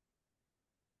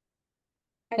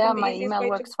 I Yeah, think the my easiest email way to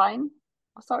works fine.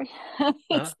 Oh, sorry, Uh-huh.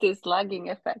 it's this lagging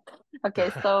effect.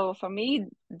 Okay, so for me,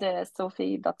 the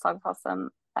Sophie.Sagfassen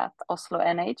at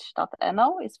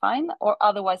oslonh.no is fine, or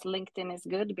otherwise LinkedIn is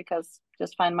good because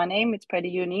just find my name, it's pretty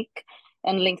unique,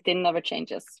 and LinkedIn never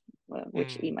changes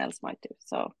which emails might do.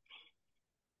 So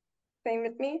same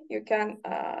with me. You can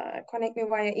connect me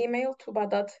via email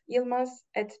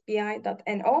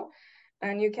tuba.yilmaz@bi.no,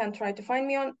 and you can try to find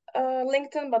me on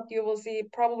LinkedIn, but you will see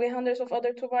probably hundreds of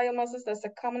other Tuba Yilmazes. That's a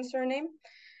common surname.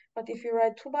 But if you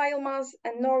write Tuba Yilmaz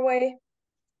and Norway,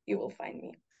 you will find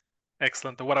me.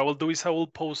 Excellent. What I will do is I will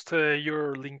post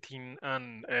your LinkedIn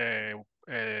and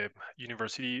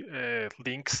university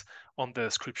links on the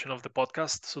description of the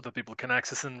podcast so that people can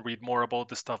access and read more about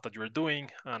the stuff that you're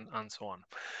doing and so on.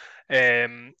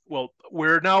 Well,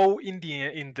 we're now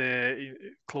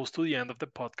close to the end of the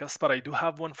podcast, but I do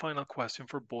have one final question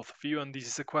for both of you, and this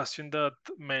is a question that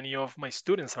many of my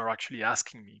students are actually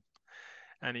asking me,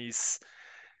 and is,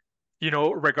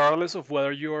 regardless of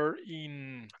whether you're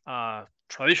in a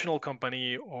traditional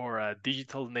company or a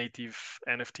digital native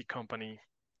NFT company,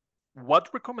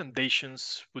 what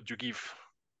recommendations would you give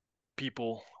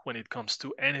people when it comes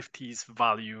to NFTs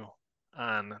value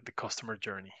and the customer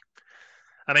journey?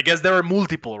 And I guess there are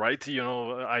multiple, right?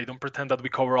 I don't pretend that we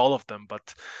cover all of them,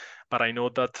 but I know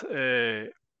that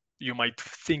you might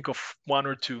think of one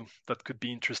or two that could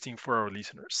be interesting for our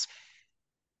listeners.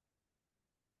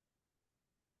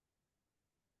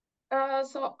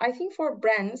 So I think for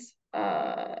brands,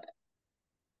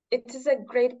 it is a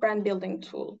great brand building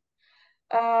tool.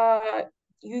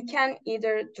 You can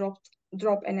either drop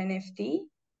an NFT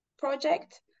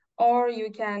project, or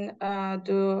you can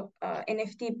do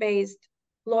NFT based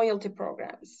loyalty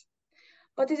programs.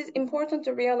 But it is important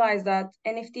to realize that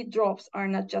NFT drops are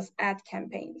not just ad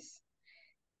campaigns.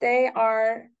 They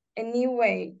are a new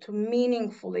way to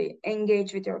meaningfully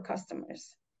engage with your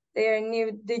customers. They are a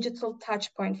new digital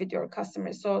touch point with your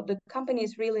customers. So the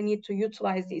companies really need to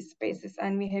utilize these spaces.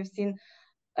 And we have seen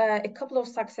a couple of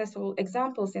successful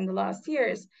examples in the last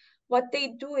years. What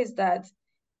they do is that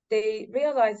they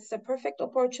realize it's a perfect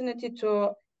opportunity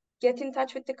to get in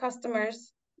touch with the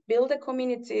customers, build a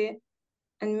community,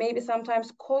 and maybe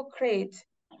sometimes co-create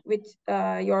with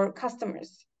your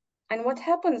customers. And what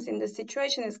happens in this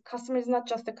situation is customer is not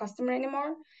just a customer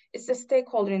anymore, it's a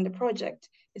stakeholder in the project.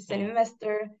 It's an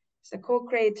investor, it's a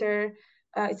co-creator,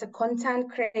 it's a content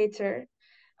creator.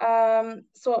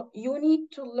 So you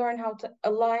need to learn how to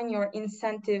align your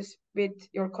incentives with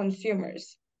your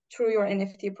consumers through your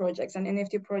NFT projects, and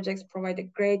NFT projects provide a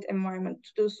great environment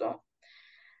to do so.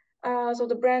 So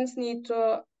the brands need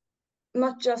to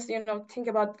not just think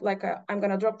about like I'm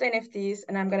gonna drop the NFTs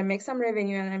and I'm gonna make some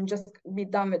revenue and I'm just be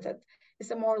done with it.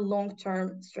 It's a more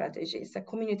long-term strategy. It's a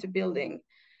community building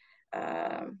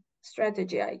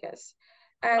strategy, I guess.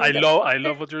 And I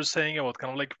love what you're saying about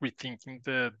kind of like rethinking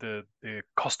the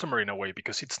customer in a way,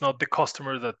 because it's not the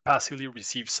customer that passively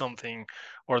receives something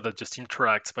or that just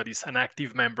interacts, but is an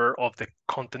active member of the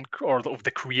content or of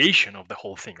the creation of the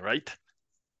whole thing, right?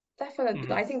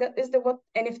 Definitely. I think that is what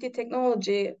NFT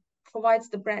technology provides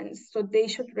the brands. So they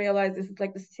should realize this is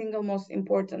like the single most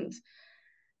important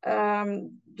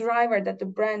driver that the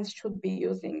brands should be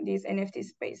using, these NFT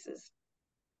spaces.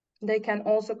 They can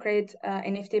also create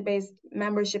NFT-based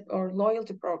membership or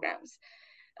loyalty programs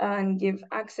and give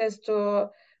access to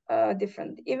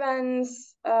different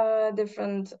events,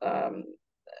 different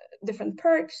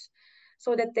perks,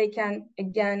 so that they can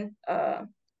again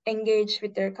engage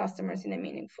with their customers in a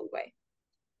meaningful way.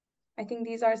 I think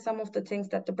these are some of the things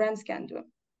that the brands can do.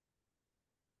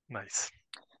 Nice.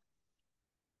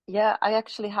 Yeah, I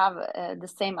actually have the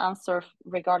same answer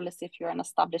regardless if you're an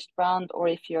established brand or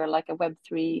if you're like a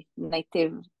Web3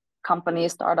 native company,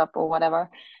 startup or whatever.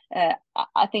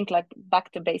 I think like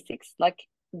back to basics, like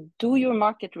do your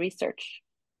market research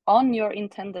on your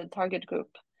intended target group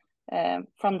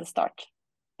from the start.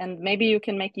 And maybe you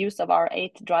can make use of our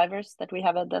 8 drivers that we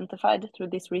have identified through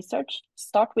this research.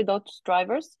 Start with those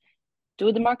drivers,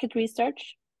 do the market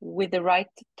research with the right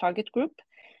target group,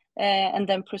 and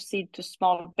then proceed to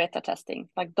small beta testing.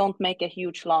 Like don't make a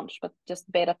huge launch, but just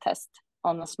beta test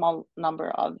on a small number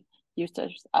of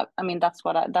users. I mean,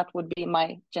 that would be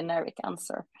my generic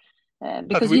answer.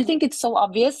 Because you think it's so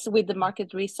obvious with the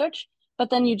market research, but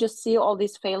then you just see all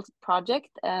these failed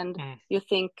projects and you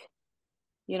think,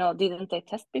 didn't they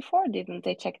test before? Didn't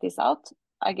they check this out?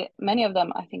 I get many of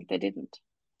them, I think they didn't.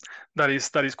 That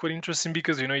is quite interesting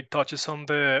because it touches on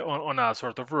on a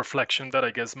sort of reflection that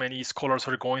I guess many scholars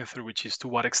are going through, which is to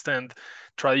what extent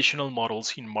traditional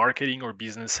models in marketing or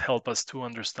business help us to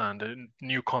understand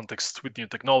new contexts with new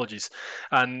technologies.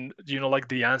 And like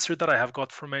the answer that I have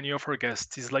got from many of our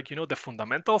guests is like, the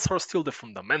fundamentals are still the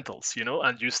fundamentals,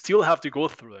 and you still have to go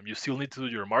through them. You still need to do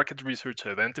your market research,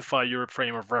 identify your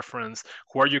frame of reference,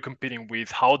 who are you competing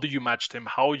with, how do you match them,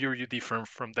 how are you different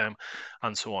from them,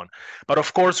 and so on. But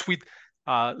of course, with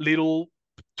a little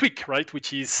tweak, right,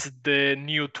 which is the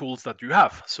new tools that you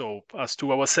have. So as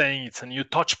Tuba was saying, it's a new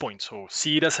touch point. So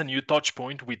see it as a new touch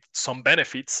point with some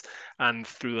benefits, and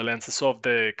through the lenses of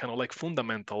the kind of like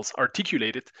fundamentals,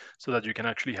 articulate it so that you can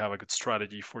actually have a good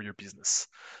strategy for your business.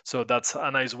 So that's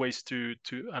a nice way to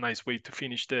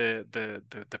finish the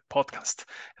podcast.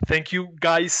 Thank you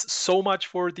guys so much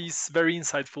for this very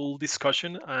insightful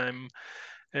discussion. I'm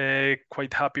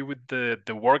quite happy with the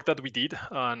work that we did,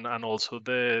 and also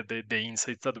the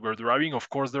insights that we're deriving. Of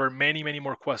course, there are many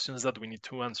more questions that we need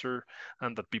to answer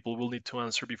and that people will need to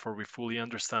answer before we fully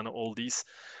understand all these.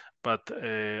 But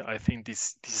I think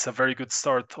this is a very good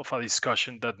start of a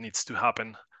discussion that needs to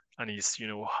happen, and is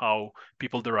how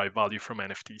people derive value from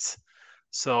NFTs.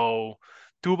 So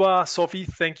Tuba, Sophie,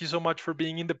 thank you so much for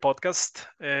being in the podcast.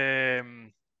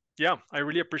 Yeah, I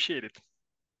really appreciate it.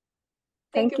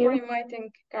 Thank you for inviting,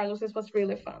 Carlos. This was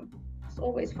really fun. It's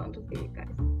always fun to see you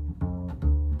guys.